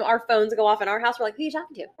 every time our phones go off in our house, we're like, who are you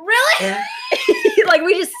talking to? Really? Yeah. Like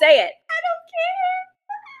we just say it. I don't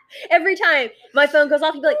care. Every time my phone goes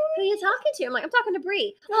off, you'd be like, who are you talking to? I'm like, I'm talking to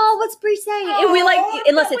Bree. Oh, what's Bree saying? And we like,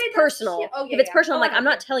 unless it's personal. Oh, yeah, if it's personal, I'm like, I'm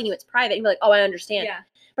not telling you it's private. And you'd be like, oh, I understand. Yeah.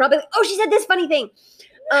 But I'll be like, oh, she said this funny thing.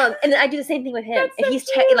 And then I do the same thing with him. That's and so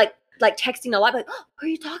he's like texting a lot, like, oh, who are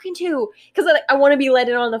you talking to? Because I want to be let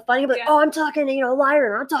in on the funny. I'm like, oh, I'm talking to,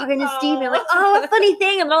 Lyra. I'm talking to Steven. I'm like, oh, a funny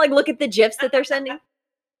thing. I'm not like, look at the GIFs that they're sending.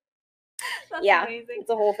 That's amazing. It's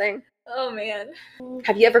a whole thing. Oh, man.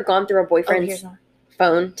 Have you ever gone through a boyfriend's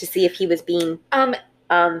phone to see if he was being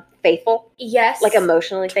faithful? Yes. Like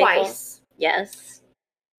emotionally faithful? Twice. Yes.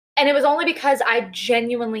 And it was only because I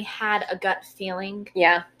genuinely had a gut feeling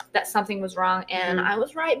that something was wrong, and I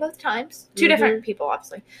was right both times. Two different people,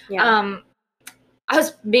 obviously. Yeah. I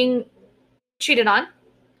was being cheated on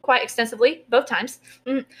quite extensively both times.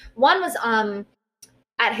 One was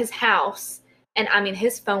at his house, and I mean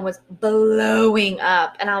his phone was blowing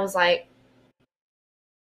up, and I was like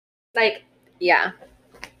yeah.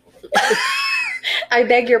 I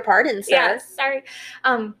beg your pardon, sir. Yeah, sorry.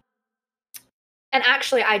 And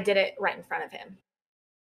actually I did it right in front of him,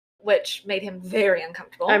 which made him very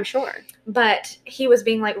uncomfortable. I'm sure. But he was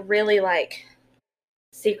being like really like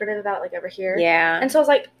secretive about it, like over here. Yeah. And so I was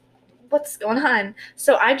like, what's going on?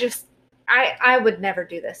 So I would never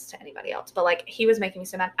do this to anybody else, but like he was making me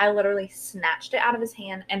so mad. I literally snatched it out of his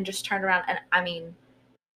hand and just turned around, and I mean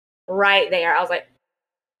right there I was like,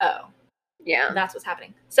 oh. Yeah. That's what's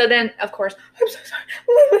happening. So then of course, I'm so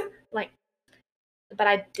sorry. Like, but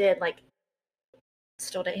I did like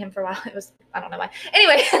still date him for a while. It was, I don't know why.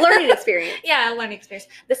 Anyway. Learning experience. Yeah, learning experience.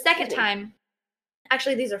 The second time,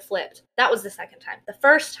 actually these are flipped. That was the second time. The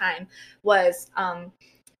first time was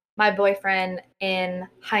my boyfriend in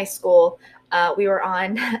high school. We were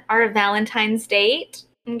on our Valentine's date.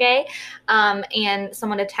 Okay. And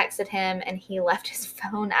someone had texted him, and he left his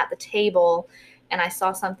phone at the table, and I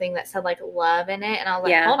saw something that said like love in it. And I was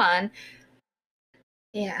like, hold on.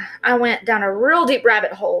 Yeah, I went down a real deep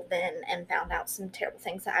rabbit hole then and found out some terrible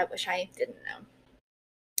things that I wish I didn't know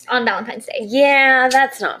on Valentine's Day. Yeah,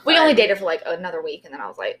 that's not fun. We only dated for like another week, and then I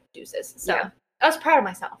was like, deuces. So I was proud of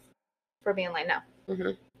myself for being like,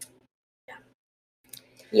 no.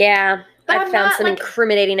 Yeah, I've found some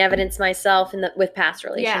incriminating evidence myself with past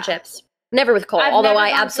relationships. Never with Cole, although I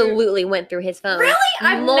absolutely went through his phone. Really?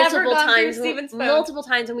 I've never gone through Steven's phone. Multiple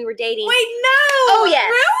times when we were dating. Wait, no! Oh, yes.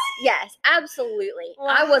 Really? Yes, absolutely.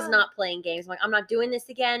 Wow. I was not playing games. I'm like, I'm not doing this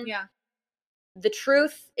again. Yeah. The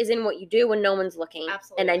truth is in what you do when no one's looking.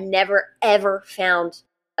 Absolutely. And I never, ever found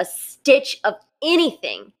a stitch of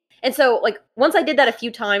anything. And so, like, once I did that a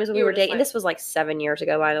few times when we were dating, this was like 7 years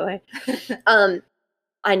ago, by the way.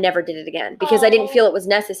 I never did it again because I didn't feel it was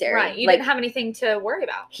necessary. Right. You didn't have anything to worry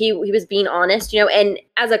about. He was being honest, and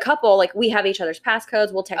as a couple, like, we have each other's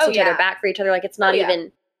passcodes. We'll text each other back for each other. Like, it's not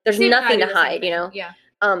even, there's nothing to hide, Yeah.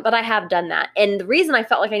 But I have done that. And the reason I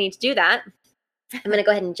felt like I need to do that, I'm going to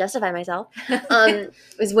go ahead and justify myself,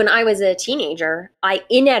 was when I was a teenager, I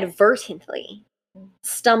inadvertently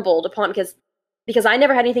stumbled upon, because I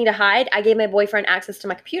never had anything to hide, I gave my boyfriend access to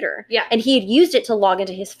my computer. Yeah. And he had used it to log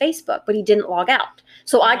into his Facebook, but he didn't log out.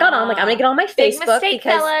 So I got on, like, I'm going to get on my Facebook. Big mistake,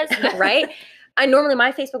 fellas. Right?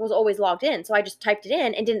 My Facebook was always logged in. So I just typed it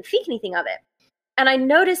in and didn't think anything of it. And I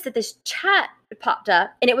noticed that this chat popped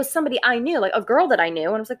up, and it was somebody I knew, like a girl that I knew.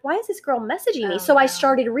 And I was like, why is this girl messaging me? So I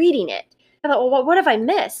started reading it. I thought, well, what have I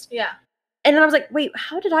missed? Yeah. And then I was like, wait,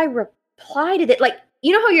 how did I reply to that? Like,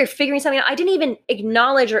 you know how you're figuring something out? I didn't even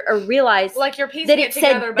acknowledge or realize like you're piecing that it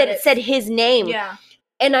together, that it said his name. Yeah.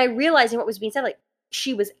 And I realized in what was being said, like,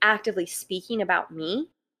 she was actively speaking about me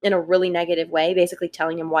in a really negative way, basically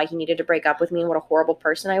telling him why he needed to break up with me and what a horrible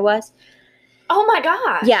person I was. Oh my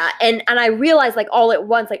gosh. Yeah. And I realized, like, all at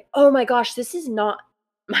once, like, oh my gosh, this is not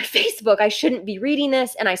my Facebook. I shouldn't be reading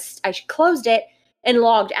this. And I closed it. and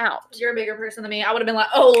logged out. You're a bigger person than me. I would have been like,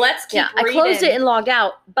 oh, let's keep reading. I closed it and logged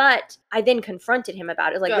out, but I then confronted him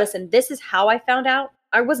about it. Like, listen, this is how I found out.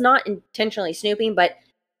 I was not intentionally snooping, but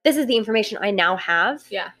this is the information I now have.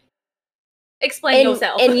 Yeah. Explain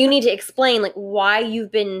yourself. And you need to explain, like, why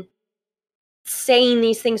you've been saying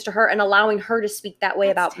these things to her and allowing her to speak that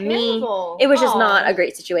way about terrible. Me. It was just not a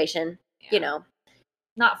great situation, you know.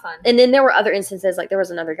 Not fun. And then there were other instances, like there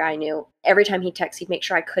was another guy I knew. Every time he'd text, he'd make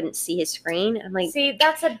sure I couldn't see his screen. I'm like, see,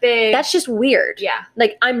 that's just weird. Yeah.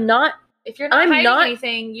 Like, if you're not hiding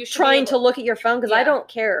anything, you should trying to look at your phone because I don't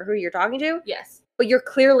care who you're talking to. Yes. But you're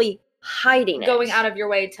clearly hiding going out of your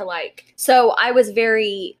way to like. So I was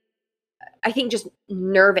very, I think, just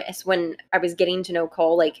nervous when I was getting to know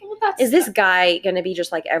Cole. Like, is this guy going to be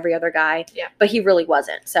just like every other guy? Yeah. But he really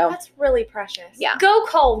wasn't. So that's really precious. Yeah. Go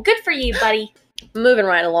Cole. Good for you, buddy. Moving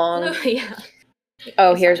right along. Yeah.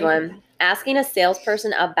 Oh, here's one. Asking a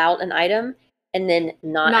salesperson about an item and then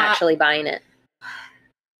not actually buying it.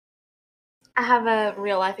 I have a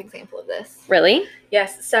real life example of this. Really?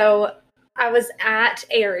 Yes. So I was at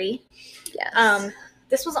Aerie. Yes.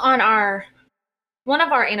 This was on one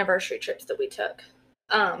of our anniversary trips that we took.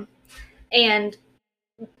 And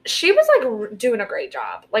she was like doing a great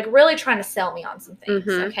job, like really trying to sell me on some things.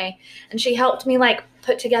 Mm-hmm. Okay. And she helped me like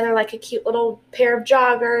put together like a cute little pair of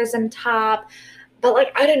joggers and top. But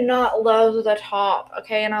like, I did not love the top.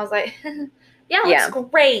 Okay. And I was like, yeah, it looks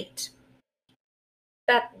great.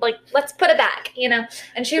 That like, let's put it back, you know?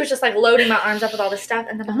 And she was just like loading my arms up with all this stuff.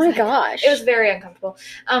 And then oh my gosh, it was very uncomfortable.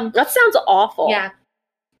 That sounds awful. Yeah.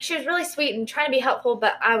 She was really sweet and trying to be helpful,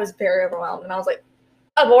 but I was very overwhelmed. And I was like,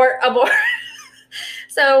 abort.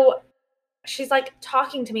 So she's like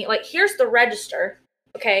talking to me, like, here's the register.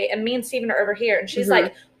 Okay. And me and Steven are over here. And she's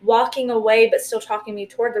like walking away, but still talking me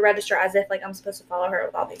toward the register as if like I'm supposed to follow her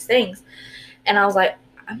with all these things. And I was like,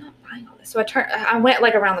 I'm not buying all this. So I went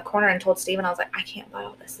like around the corner and told Steven, I was like, I can't buy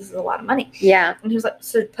all this. This is a lot of money. Yeah. And he was like,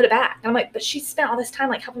 so put it back. And I'm like, but she spent all this time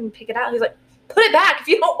like helping me pick it out. He's like, put it back if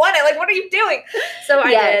you don't want it. Like, what are you doing? So I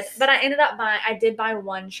did. But I ended up I did buy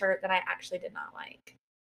one shirt that I actually did not like.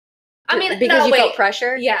 I mean, because you felt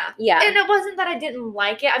pressure? Yeah. Yeah. And it wasn't that I didn't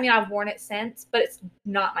like it. I mean, I've worn it since, but it's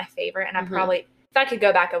not my favorite. And I probably, if I could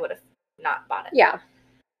go back, I would have not bought it. Yeah.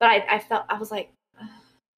 But I was like,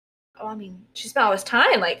 oh, I mean, she spent all this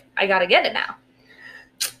time. Like, I got to get it now.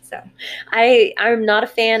 So. I'm not a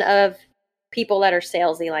fan of people that are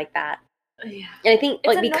salesy like that. Yeah. And I think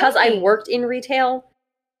like because I worked in retail,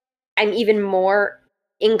 I'm even more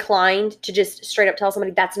inclined to just straight up tell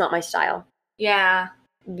somebody that's not my style. Yeah.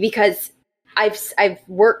 Because I've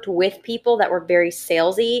worked with people that were very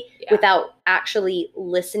salesy without actually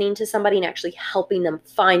listening to somebody and actually helping them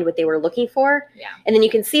find what they were looking for. Yeah. And then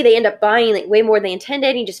you can see they end up buying like way more than they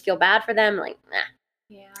intended and you just feel bad for them. Like, nah.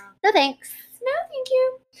 Yeah. No thanks. No, thank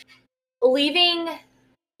you. Leaving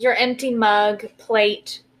your empty mug,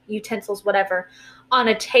 plate, utensils, whatever, on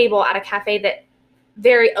a table at a cafe that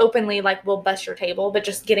very openly like will bust your table, but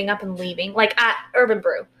just getting up and leaving. Like at Urban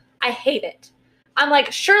Brew. I hate it. I'm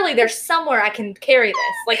like, surely there's somewhere I can carry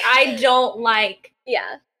this. Like, I don't like.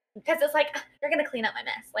 Yeah. Because it's like, you're going to clean up my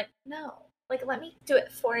mess. Like, no. Like, let me do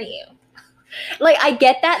it for you. Like, I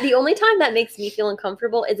get that. The only time that makes me feel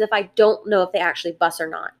uncomfortable is if I don't know if they actually bus or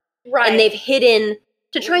not. Right. And they've hidden,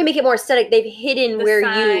 to try and make it more aesthetic, they've hidden where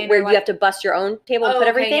you have to bust your own table and put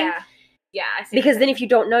everything. Yeah. Yeah, I see. Because then if you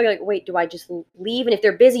don't know, you're like, wait, do I just leave? And if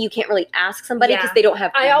they're busy, you can't really ask somebody because they don't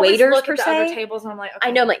have waiters look per at the se. Other tables and I'm like, okay.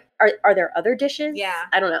 I know, I'm like, are there other dishes? Yeah.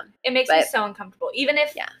 I don't know. It makes me so uncomfortable. Even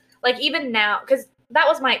if, like, even now, because that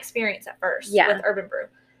was my experience at first with Urban Brew.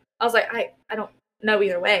 I was like, I don't know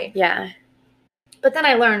either way. Yeah. But then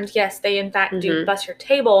I learned, yes, they in fact do bust your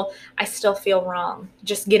table. I still feel wrong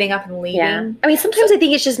just getting up and leaving. Yeah. I mean, sometimes I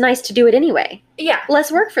think it's just nice to do it anyway. Yeah.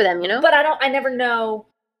 Less work for them, you know? But I never know.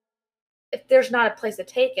 If there's not a place to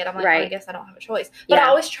take it, I'm like, oh, I guess I don't have a choice. But I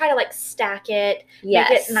always try to like stack it, make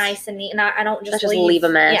it nice and neat, and I don't just leave a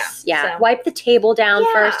mess. Yeah. So. Wipe the table down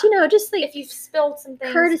first, you know, just like if you've spilled some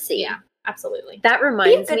things. Courtesy. Yeah, absolutely. That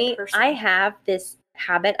reminds me, I have this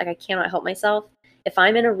habit, like I cannot help myself. If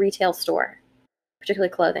I'm in a retail store,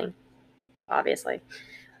 particularly clothing, obviously,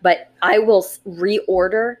 but I will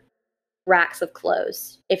reorder racks of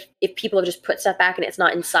clothes if people have just put stuff back and it's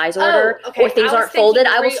not in size order or things aren't folded.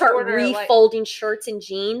 I will start refolding shirts and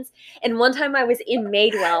jeans. And one time I was in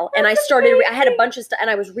Madewell and I had a bunch of stuff and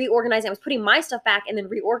I was reorganizing. I was putting my stuff back and then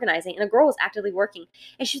reorganizing, and a girl was actively working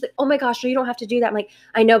and she's like, oh my gosh, no, you don't have to do that. I'm like,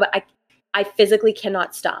 I know, but I physically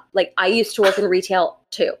cannot stop. Like, I used to work in retail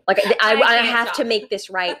too. Like, I have to make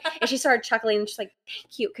this right. And she started chuckling and she's like,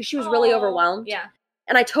 thank you, because she was really overwhelmed. Yeah.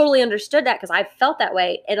 And I totally understood that because I felt that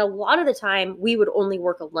way. And a lot of the time, we would only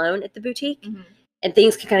work alone at the boutique, and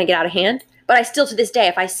things can kind of get out of hand. But I still, to this day,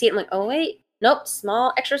 if I see it, I'm like, oh, wait, nope,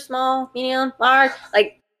 small, extra small, medium, large.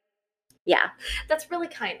 Like, yeah. That's really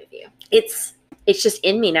kind of you. It's just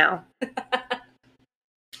in me now.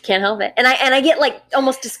 Can't help it. And I get like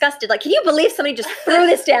almost disgusted. Like, can you believe somebody just threw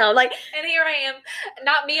this down? Like, and here I am,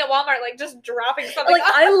 not me at Walmart, like just dropping something. Like,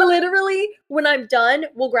 I literally, when I'm done,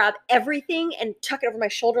 will grab everything and tuck it over my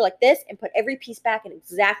shoulder like this and put every piece back in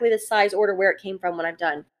exactly the size order where it came from when I'm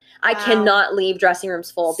done. I cannot leave dressing rooms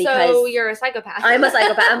full because... So you're a psychopath. I'm a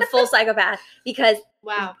psychopath. I'm a full psychopath because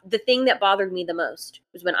wow. The thing that bothered me the most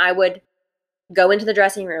was when I would go into the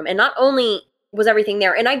dressing room, and not only was everything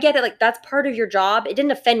there, and I get it, like, that's part of your job. It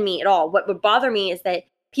didn't offend me at all. What would bother me is that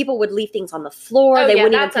people would leave things on the floor. They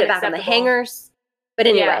wouldn't even put it back on the hangers. But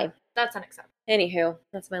anyway. Yeah, that's unacceptable. Anywho,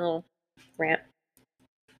 that's my little rant.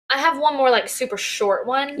 I have one more, like, super short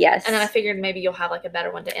one. Yes. And then I figured maybe you'll have, like, a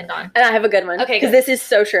better one to end on. And I have a good one. Okay, because this is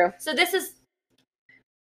so true. So this is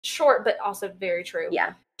short, but also very true.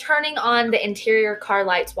 Yeah. Turning on the interior car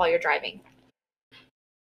lights while you're driving.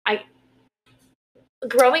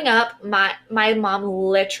 Growing up, my mom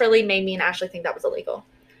literally made me and Ashley think that was illegal.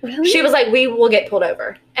 Really? She was like, we will get pulled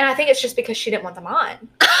over. And I think it's just because she didn't want them on.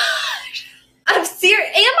 I'm serious.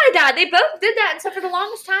 And my dad, they both did that. And so for the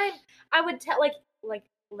longest time, I would tell, like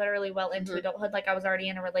literally well into adulthood, like I was already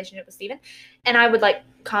in a relationship with Steven. And I would, like,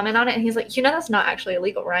 comment on it. And he's like, that's not actually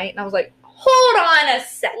illegal, right? And I was like, hold on a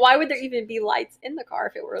sec. Why would there even be lights in the car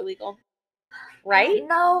if it were illegal? Right?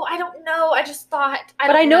 No, I don't know. I just thought.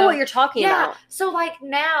 But I know what you're talking about. So, like,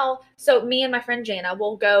 now, me and my friend Jana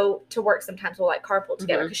will go to work sometimes. We'll, like, carpool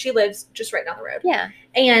together because she lives just right down the road. Yeah.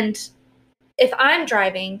 And if I'm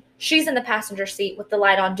driving, she's in the passenger seat with the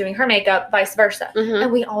light on doing her makeup, vice versa.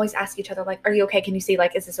 And we always ask each other, like, are you okay? Can you see?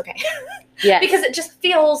 Like, is this okay? Yeah. Because it just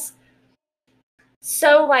feels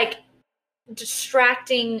so, like,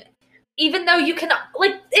 distracting. Even though you cannot,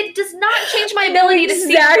 like, it does not change my ability to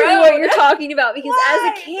see exactly road. what you're talking about. Because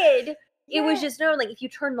Why? as a kid, it was just known, like, if you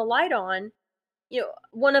turn the light on,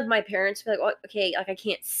 one of my parents would be like, well, okay, like, I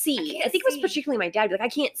can't see. I think it was particularly my dad. Like, I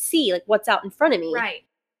can't see, like, what's out in front of me. Right.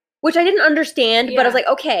 Which I didn't understand, but I was like,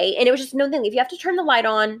 okay. And it was just no thing. If you have to turn the light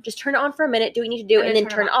on, just turn it on for a minute, do what you need to do, and then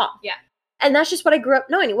turn it off. Yeah. And that's just what I grew up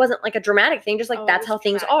knowing. It wasn't like a dramatic thing, just like that's how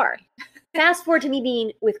things are. Fast forward to me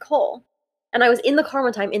being with Cole. And I was in the car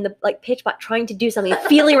one time in the, like, pitch black trying to do something,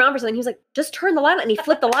 feeling around for something. He was like, just turn the light on. And he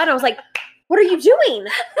flipped the light on. I was like, what are you doing?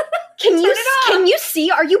 Can you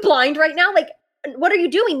see? Are you blind right now? Like, what are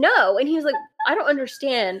you doing? No. And he was like, I don't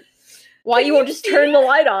understand why you won't just turn the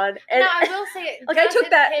light on. And no, I will say it. Like, I took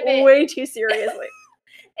that way too seriously.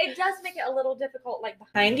 It does make it a little difficult, like,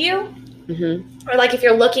 behind you. Or, like, if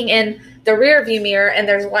you're looking in the rear view mirror and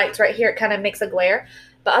there's lights right here, it kind of makes a glare.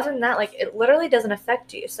 But other than that, like, it literally doesn't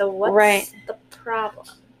affect you. So what's the problem?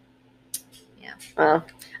 Yeah.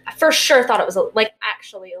 I for sure thought it was, like,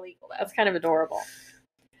 actually illegal, though. That's kind of adorable.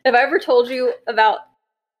 Have I ever told you about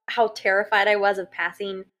how terrified I was of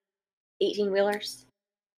passing 18-wheelers?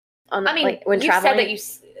 When you traveling?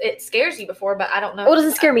 Said that it scares you before, but I don't know. Well, it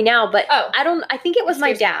doesn't scare me now, but I think it was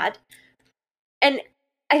my Me. dad. And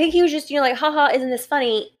I think he was just, like, haha, isn't this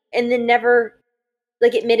funny? And then never,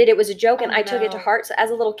 like, admitted it was a joke, and I took it to heart. So as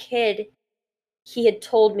a little kid, he had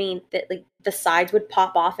told me that, like, the sides would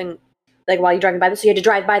pop off and, like, while you're driving by them, so you had to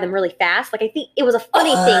drive by them really fast. Like, I think it was a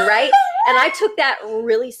funny thing, right? And I took that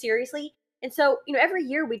really seriously. And so, every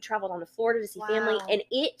year we traveled on to Florida to see family, and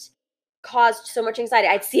it caused so much anxiety.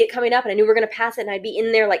 I'd see it coming up, and I knew we were going to pass it, and I'd be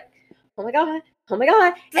in there like, oh my God. And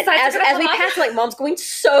as we passed, like, Mom's going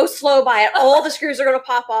so slow by it, all the screws are going to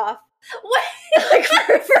pop off. What? Like, what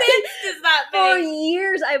sense does that make? For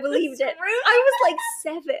years, I believed it. I was like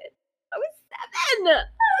 7.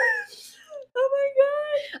 Oh my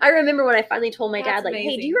God. I remember when I finally told my dad, like,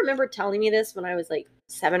 hey, do you remember telling me this when I was like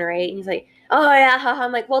 7 or 8? And he's like, oh yeah, haha.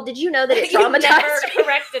 I'm like, well, did you know that it traumatized me? Never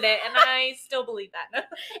corrected it, and I still believe that.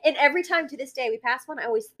 And every time to this day we pass one, I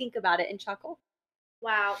always think about it and chuckle.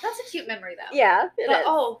 Wow, that's a cute memory though. Yeah, it is.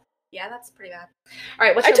 Oh, yeah, that's pretty bad. All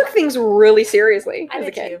right, I took things really seriously as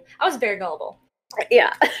a kid. Too. I was very gullible.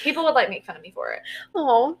 Yeah. People would, like, make fun of me for it.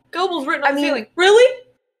 Oh, gullible's written on the ceiling. Really?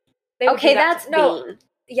 Okay, that's mean.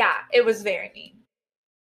 Yeah, it was very mean.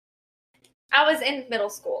 I was in middle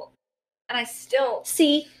school, and I still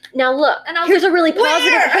see. Now look, and I was here's like, a really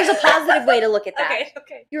positive. Here's a positive way to look at that.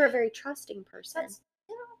 Okay. You're a very trusting person. That's,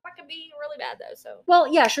 that could be really bad though. So.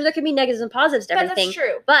 Well, yeah, sure, there could be negatives and positives to everything. That's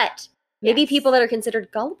true. But maybe people that are considered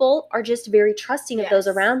gullible are just very trusting of those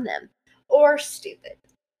around them, or stupid.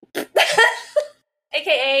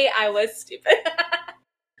 AKA, I was stupid.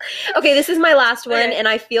 Okay, this is my last one, Okay. and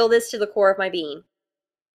I feel this to the core of my being.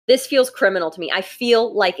 This feels criminal to me. I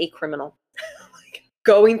feel like a criminal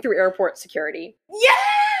going through airport security. Yeah.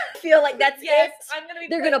 I feel like that's it. I'm gonna be.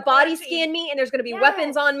 They're gonna body scan me, and there's gonna be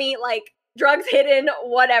weapons on me, like drugs hidden,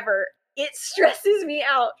 whatever. It stresses me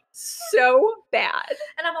out so bad.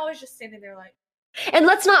 And I'm always just standing there like. And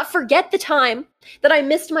let's not forget the time that I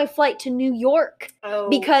missed my flight to New York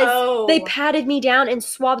because they patted me down and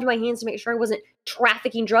swabbed my hands to make sure I wasn't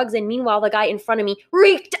trafficking drugs. And meanwhile, the guy in front of me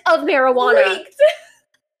reeked of marijuana.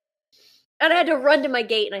 And I had to run to my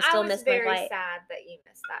gate, and I still missed my flight. I was very sad that you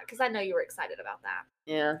missed that because I know you were excited about that.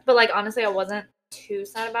 Yeah. But like honestly, I wasn't too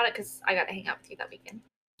sad about it because I got to hang out with you that weekend.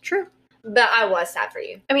 True. But I was sad for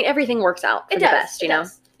you. I mean, everything works out for the best, you know?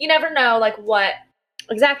 You never know, like, what.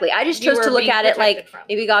 Exactly. I just chose to look at it like from.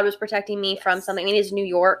 maybe God was protecting me from something. I mean, it's New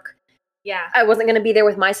York. Yeah. I wasn't going to be there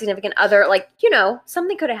with my significant other. Like, you know,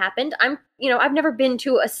 something could have happened. I've never been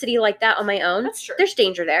to a city like that on my own. That's true. There's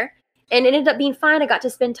danger there. And it ended up being fine. I got to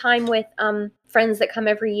spend time with friends that come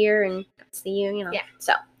every year and see you, you know. Yeah.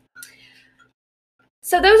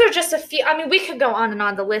 So those are just a few. I mean, we could go on and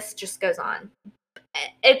on. The list just goes on.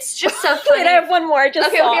 It's just so funny. Wait, I have one more.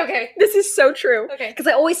 Okay. This is so true. Okay. Because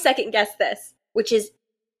I always second guess this, which is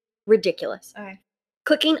ridiculous. Okay.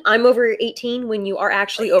 Clicking I'm over 18 when you are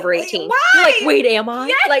actually over 18. Why? You're like, wait, am I?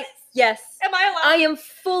 Yes. Like, yes. Am I allowed? I am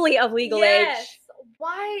fully of legal age.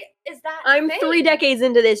 Why is that? I'm 3 decades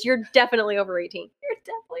into this. You're definitely over 18. You're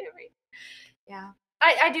definitely over 18. Yeah.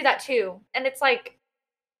 I do that too. And it's like,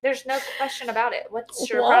 there's no question about it. What's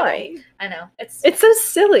your problem? I know. It's so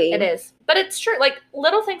silly. It is. But it's true. Like,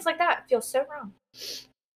 little things like that feel so wrong.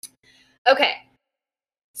 Okay.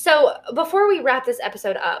 So, before we wrap this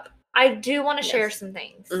episode up, I do want to share some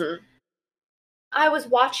things. Mm-hmm. I was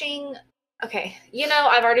watching,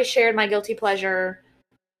 I've already shared my guilty pleasure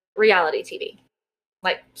reality TV.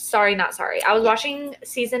 Like, sorry, not sorry. I was watching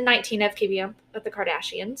season 19 of Keeping Up with the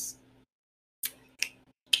Kardashians.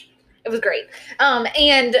 It was great.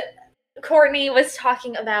 And Courtney was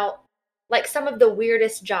talking about, like, some of the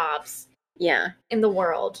weirdest jobs in the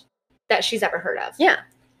world that she's ever heard of. Yeah.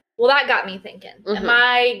 Well, that got me thinking. Mm-hmm. And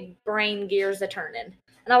my brain gears a-turning.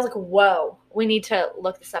 And I was like, whoa, we need to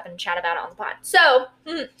look this up and chat about it on the pod. So,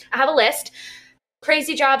 I have a list.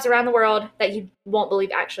 Crazy jobs around the world that you won't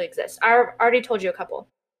believe actually exist. I already told you a couple.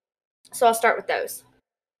 So I'll start with those.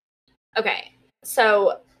 Okay.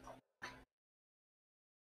 So,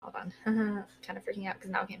 hold on. Kind of freaking out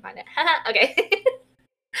because now I can't find it. Okay.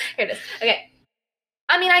 Here it is. Okay.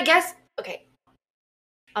 I mean, I guess, okay.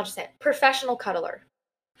 I'll just say it. Professional cuddler.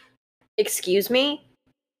 Excuse me?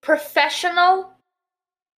 Professional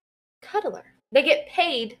cuddler. They get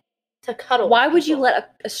paid to cuddle. Why would you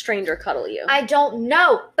let a stranger cuddle you? I don't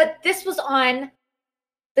know. But this was on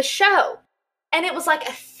the show. And it was like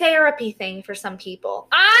a therapy thing for some people.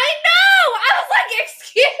 I know! I was like,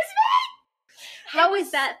 excuse me? How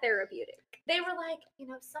is that therapeutic? They were like,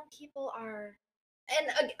 some people are...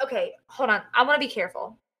 And, okay, hold on. I want to be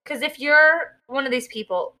careful. Because if you're one of these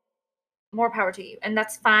people, more power to you. And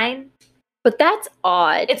that's fine. But that's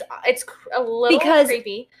odd. It's a little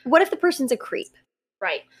creepy. What if the person's a creep?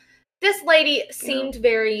 Right. This lady seemed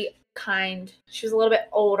very kind. She was a little bit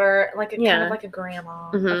older, like kind of like a grandma.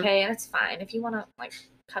 Mm-hmm. Okay, and it's fine if you want to like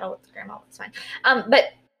cuddle with the grandma. It's fine. But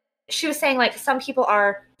she was saying like some people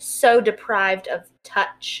are so deprived of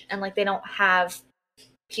touch and like they don't have.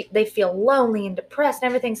 They feel lonely and depressed and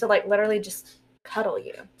everything. So like literally just cuddle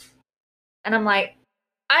you. And I'm like,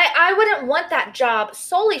 I wouldn't want that job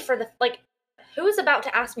solely for the like. Who's about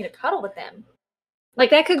to ask me to cuddle with them? Like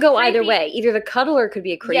that could go either way. Either the cuddler could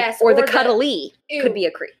be a creep, or the cuddlee could be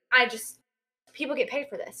a creep. People get paid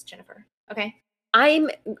for this, Jennifer. Okay, I'm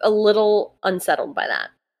a little unsettled by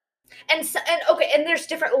that. And there's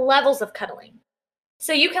different levels of cuddling.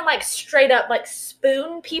 So you can like straight up like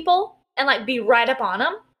spoon people and like be right up on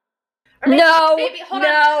them. Or maybe,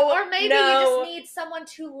 Or maybe you just need someone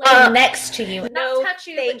to lay next to you, not touch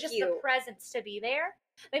you, but just the presence to be there.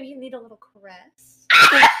 Maybe you need a little caress.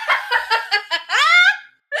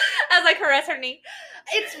 As I caress her knee.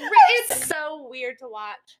 It's so weird to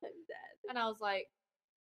watch. I'm dead. And I was like,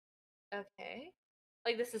 okay.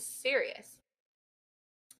 Like, this is serious.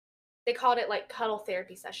 They called it, like, cuddle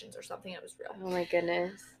therapy sessions or something. It was real. Oh, my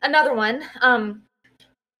goodness. Another one.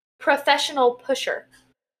 Professional pusher.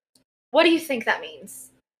 What do you think that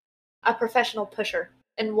means? A professional pusher.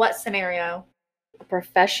 In what scenario? A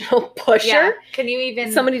professional pusher? Yeah. Can you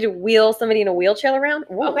even... Somebody to wheel somebody in a wheelchair around?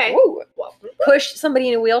 Ooh, okay. Ooh. Push somebody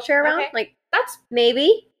in a wheelchair around? Okay. Like, that's...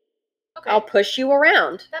 Maybe. Okay. I'll push you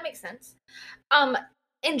around. That makes sense.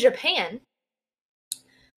 In Japan,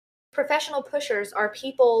 professional pushers are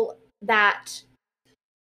people that,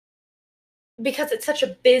 because it's such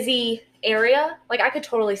a busy area, like I could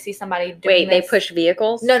totally see somebody doing Wait, they push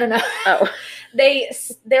vehicles? No. Oh.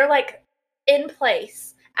 They're like in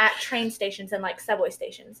place at train stations and like subway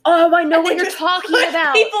stations. Oh, I know And what they you're just talking push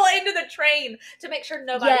about. people into the train to make sure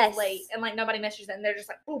nobody's Yes. late and like nobody misses it. And they're just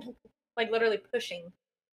like, boop, boop, boop, like literally pushing.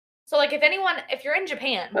 So like if you're in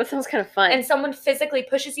Japan That sounds kind of fun. and someone physically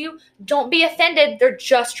pushes you, don't be offended. They're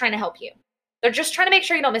just trying to help you. They're just trying to make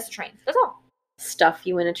sure you don't miss a train. That's all. Stuff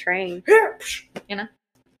you in a train. You know?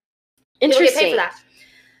 Interesting. People get paid for that.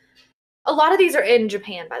 A lot of these are in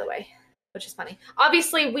Japan, by the way, which is funny.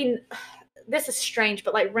 Obviously, this is strange,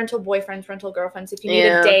 but like rental boyfriends, rental girlfriends, if you need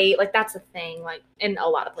a date, like that's a thing, like in a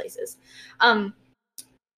lot of places. And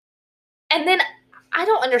then I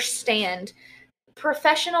don't understand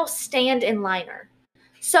professional stand-in liner.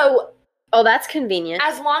 So, that's convenient.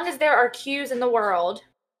 as long as there are queues in the world,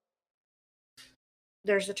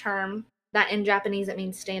 there's a term that in Japanese it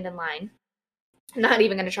means stand in line. I'm not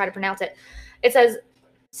even going to try to pronounce it. It says,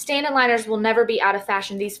 stand-in liners will never be out of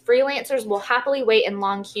fashion. These freelancers will happily wait in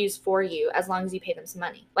long queues for you as long as you pay them some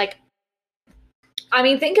money. Like, I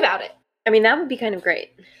mean, think about it. I mean, that would be kind of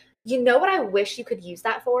great. You know what I wish you could use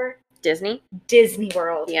that for? Disney? Disney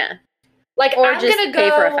World. Yeah. Like, Or I'm just gonna pay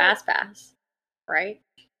go for a fast pass, right?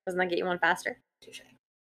 Doesn't that get you one faster? Touché.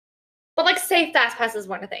 But like, say fast passes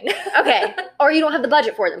weren't a thing. Okay. Or you don't have the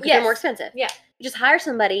budget for them because they're more expensive. Yeah. You just hire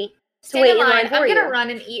somebody to Stand wait in line. for I'm you. gonna run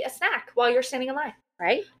and eat a snack while you're standing in line.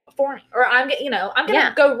 Right? For me. Or I'm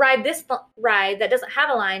gonna go ride this ride that doesn't have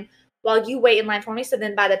a line while you wait in line for me. So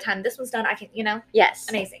then by the time this one's done, I can, Yes.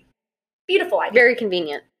 Amazing. Beautiful idea. Very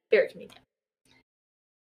convenient. Very convenient.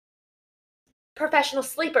 Professional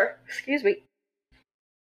sleeper. Excuse me.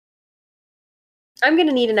 I'm going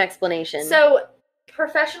to need an explanation. So,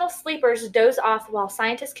 professional sleepers doze off while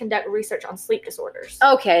scientists conduct research on sleep disorders.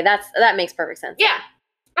 Okay, that makes perfect sense. Yeah.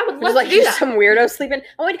 I would love Just like to do that. some weirdo sleeping.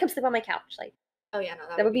 I want you to come sleep on my couch. Like, oh yeah,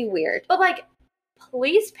 no, that would be weird. But like,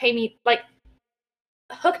 please pay me, like,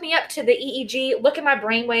 hook me up to the EEG, look at my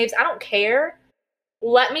brain waves. I don't care.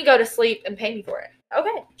 Let me go to sleep and pay me for it.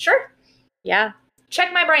 Okay, sure. Yeah.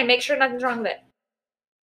 Check my brain. Make sure nothing's wrong with it.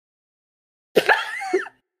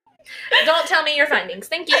 Don't tell me your findings.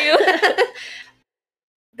 Thank you.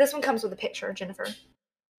 This one comes with a picture, Jennifer.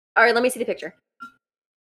 All right, let me see the picture.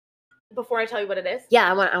 Before I tell you what it is. Yeah,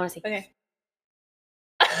 I want to see. Okay.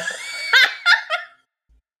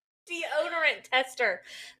 Deodorant tester.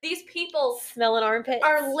 These people smell an armpit.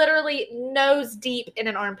 Are literally nose deep in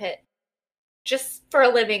an armpit. Just for a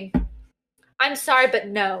living. I'm sorry, but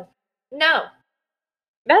no. No.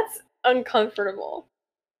 That's uncomfortable.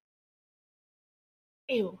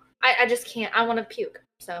 Ew. I just can't. I want to puke.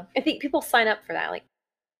 So I think people sign up for that. Like,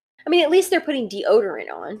 I mean, at least they're putting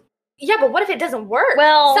deodorant on. Yeah, but what if it doesn't work?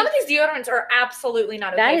 Well, some of these deodorants are absolutely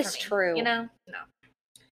not okay. That is for me, true. You know?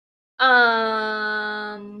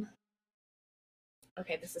 No.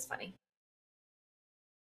 Okay, this is funny.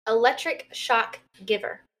 Electric shock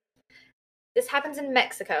giver. This happens in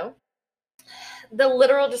Mexico. The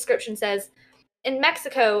literal description says, in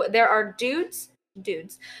Mexico, there are dudes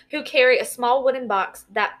who carry a small wooden box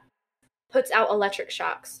that puts out electric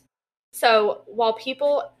shocks. So while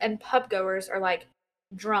people and pub goers are like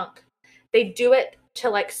drunk, they do it to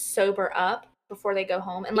like sober up before they go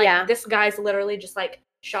home. And like this guy's literally just like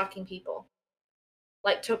shocking people.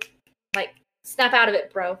 Like to like snap out of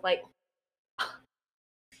it, bro. Like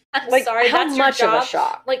I'm like, sorry, how that's much your job? of a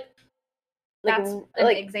shock? Like that's an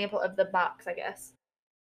like example of the box, I guess.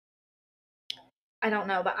 I don't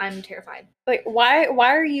know, but I'm terrified. Like, why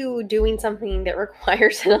are you doing something that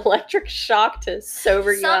requires an electric shock to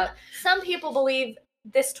sober you up? Some people believe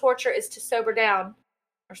this torture is to sober down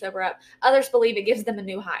or sober up. Others believe it gives them a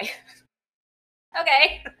new high.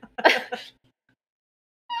 Okay.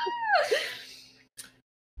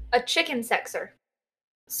 A chicken sexer.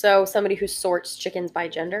 So somebody who sorts chickens by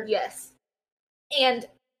gender? Yes. And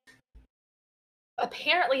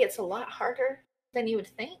apparently it's a lot harder than you would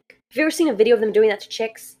think. Have you ever seen a video of them doing that to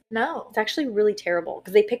chicks? No. It's actually really terrible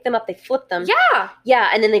because they pick them up, they flip them. Yeah. Yeah,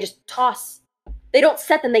 and then they just toss. They don't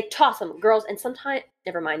set them, they toss them. Girls, and sometimes,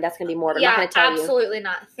 never mind, that's going to be more, but I'm not going to tell you. Absolutely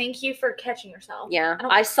not. Thank you for catching yourself. Yeah.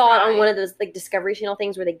 I saw it on one of those like Discovery Channel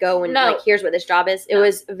things where they go and like, here's what this job is. It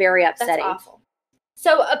was very upsetting. That's awful.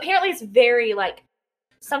 So apparently it's very like,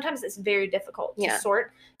 sometimes it's very difficult to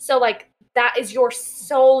sort. So like, that is your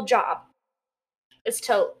sole job, is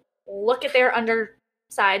to look at their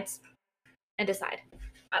undersides and decide.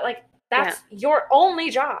 That's your only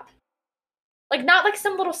job. Like, not like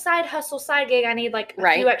some little side hustle, side gig. I need like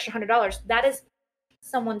a few extra $100. That is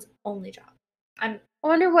someone's only job. I'm I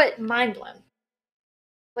wonder what Mind blown.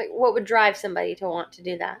 what would drive somebody to want to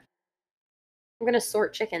do that. I'm gonna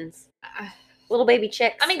sort chickens. Little baby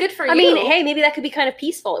chicks. I mean, good for you. I mean, hey, maybe that could be kind of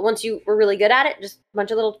peaceful. Once you were really good at it, just a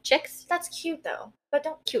bunch of little chicks. That's cute, though. But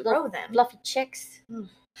don't Cute grow little them. fluffy chicks.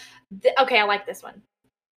 Okay, I like this one.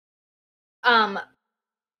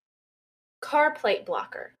 Car plate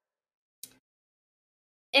blocker.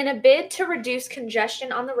 In a bid to reduce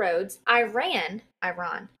congestion on the roads, Iran,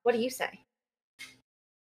 what do you say?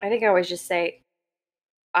 I think I always just say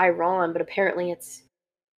Iran, but apparently it's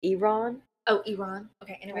Iran. Oh, Iran.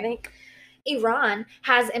 Okay, anyway. I think. Iran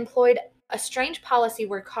has employed a strange policy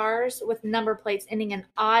where cars with number plates ending in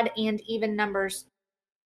odd and even numbers.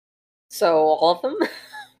 So all of them?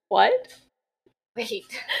 What? Wait.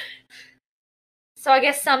 So I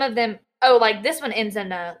guess some of them. Oh, like this one ends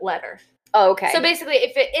in a letter. Oh, okay. So basically,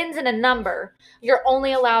 if it ends in a number, you're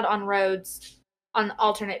only allowed on roads on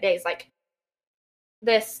alternate days. Like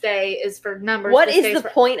this day is for numbers. What is the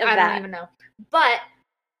point of that? I don't even know. But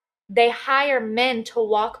they hire men to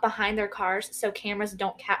walk behind their cars so cameras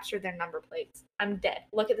don't capture their number plates. I'm dead.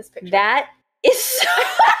 Look at this picture. That is so...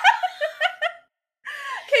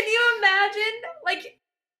 Can you imagine? Like,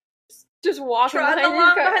 just walking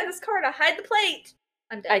behind this car to hide the plate.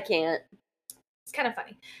 I'm dead. I can't. It's kind of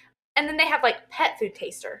funny. And then they have, like, pet food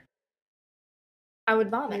taster. I would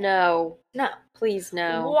vomit. No. No. Please,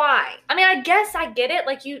 no. Why? I mean, I guess I get it.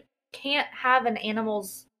 Like, you can't have an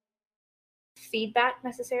animal's feedback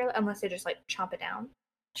necessarily unless they just, like, chomp it down.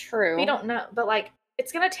 True. We don't know. But, like,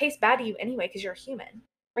 it's going to taste bad to you anyway because you're a human.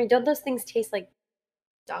 I mean, don't those things taste like...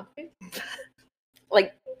 Dog food?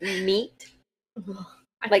 Like meat?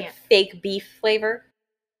 I like can't. fake beef flavor?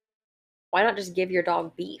 Why not just give your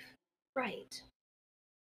dog beef? Right.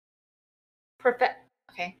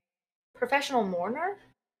 Okay. Professional mourner?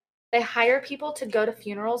 They hire people to go to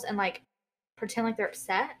funerals and, like, pretend like they're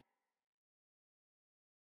upset?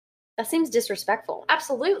 That seems disrespectful.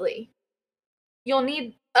 Absolutely. You'll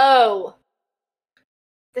need... Oh.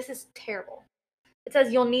 This is terrible. It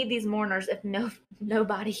says you'll need these mourners if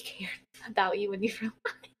nobody cares about you when you realize.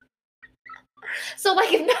 So, like,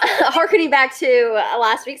 if harkening back to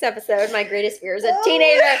last week's episode, my greatest fear as a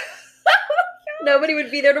teenager. Nobody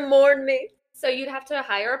would be there to mourn me. So you'd have to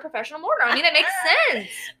hire a professional mourner. I mean, it makes sense.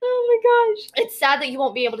 Oh my gosh. It's sad that you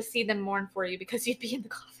won't be able to see them mourn for you because you'd be in the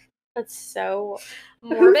coffin. That's so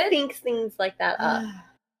morbid. Who thinks things like that up?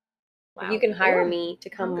 Wow. You can hire me to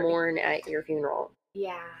come mourn at your funeral.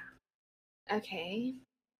 Yeah. Okay.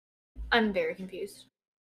 I'm very confused.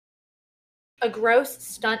 A gross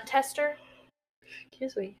stunt tester?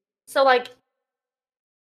 Excuse me. So, like,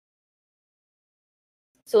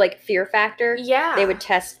 Fear Factor? Yeah. They would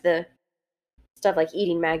test the stuff like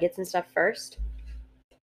eating maggots and stuff first.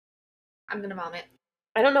 I'm gonna vomit.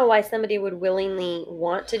 I don't know why somebody would willingly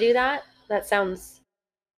want to do that. That sounds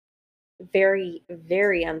very,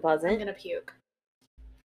 very unpleasant. I'm gonna puke.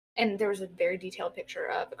 And there was a very detailed picture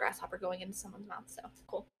of a grasshopper going into someone's mouth, so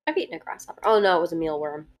cool. I've eaten a grasshopper. Oh no, it was a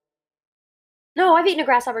mealworm. No, I've eaten a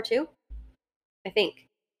grasshopper too. I think.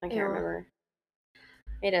 I can't remember. I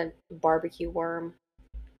ate a barbecue worm.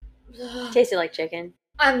 Tasted like chicken.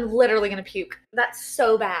 I'm literally gonna puke. That's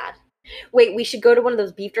so bad. Wait, we should go to one of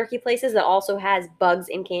those beef jerky places that also has bugs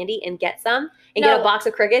and candy and get some and get a box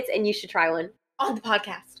of crickets, and you should try one. On the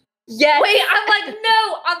podcast. Yes. Wait, I'm like,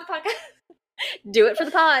 no, on the podcast. Do it for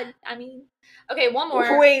the pod. I mean, okay, one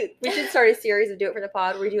more. Wait, we should start a series of Do It for the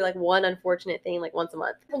Pod where we do like one unfortunate thing like once a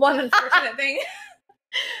month. One unfortunate thing.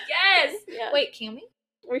 Yes. Yeah. Wait, can we?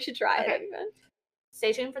 We should try Okay. it.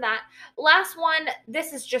 Stay tuned for that. Last one.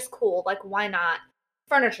 This is just cool. Like, why not?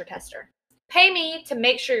 Furniture tester. Pay me to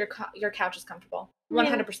make sure your couch is comfortable.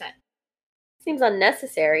 100%. Seems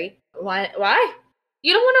unnecessary. Why?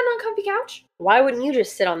 You don't want an uncomfy couch? Why wouldn't you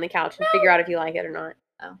just sit on the couch and figure out if you like it or not?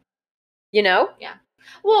 Oh. You know? Yeah.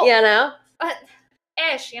 Well, you know?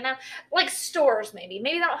 Ish, you know? Like stores, maybe.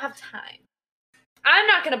 Maybe they don't have time. I'm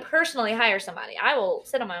not going to personally hire somebody. I will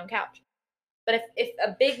sit on my own couch. But if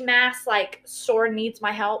a big mass, like, store needs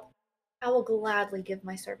my help, I will gladly give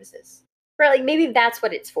my services. Right, like, maybe that's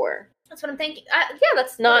what it's for. That's what I'm thinking. Yeah,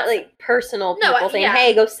 that's not like personal people saying,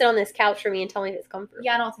 "Hey, go sit on this couch for me and tell me if it's comfortable."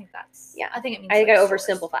 Yeah, I don't think that's. Yeah, I think it means. I think I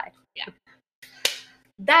oversimplified. Yeah.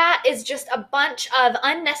 That is just a bunch of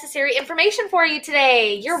unnecessary information for you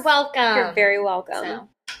today. You're welcome. You're very welcome. So,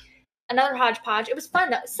 another hodgepodge. It was fun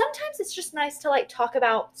though. Sometimes it's just nice to like talk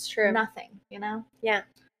about nothing. You know? Yeah.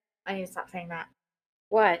 I need to stop saying that.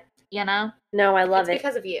 What? You know? No, I love it. It's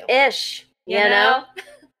because of you. Ish. You know?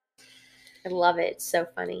 I love it. It's so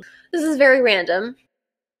funny. This is very random.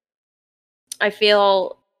 I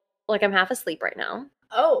feel like I'm half asleep right now.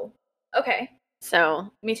 Oh, okay.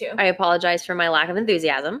 So me too. I apologize for my lack of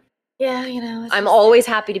enthusiasm. Yeah, you know. I'm always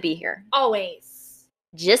happy to be here. Always.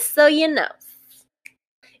 Just so you know.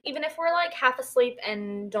 Even if we're like half asleep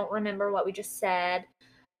and don't remember what we just said,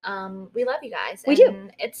 we love you guys. We do.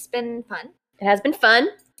 It's been fun. It has been fun.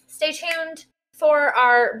 Stay tuned for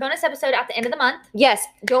our bonus episode at the end of the month. Yes.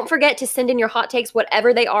 Don't forget to send in your hot takes,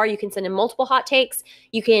 whatever they are. You can send in multiple hot takes.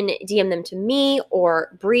 You can DM them to me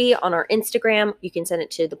or Bree on our Instagram. You can send it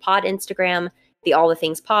to the pod Instagram, the All the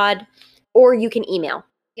Things Pod, or you can email.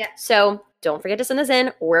 Yeah. So don't forget to send this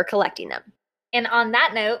in. We're collecting them. And on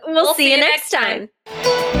that note, we'll see you next time.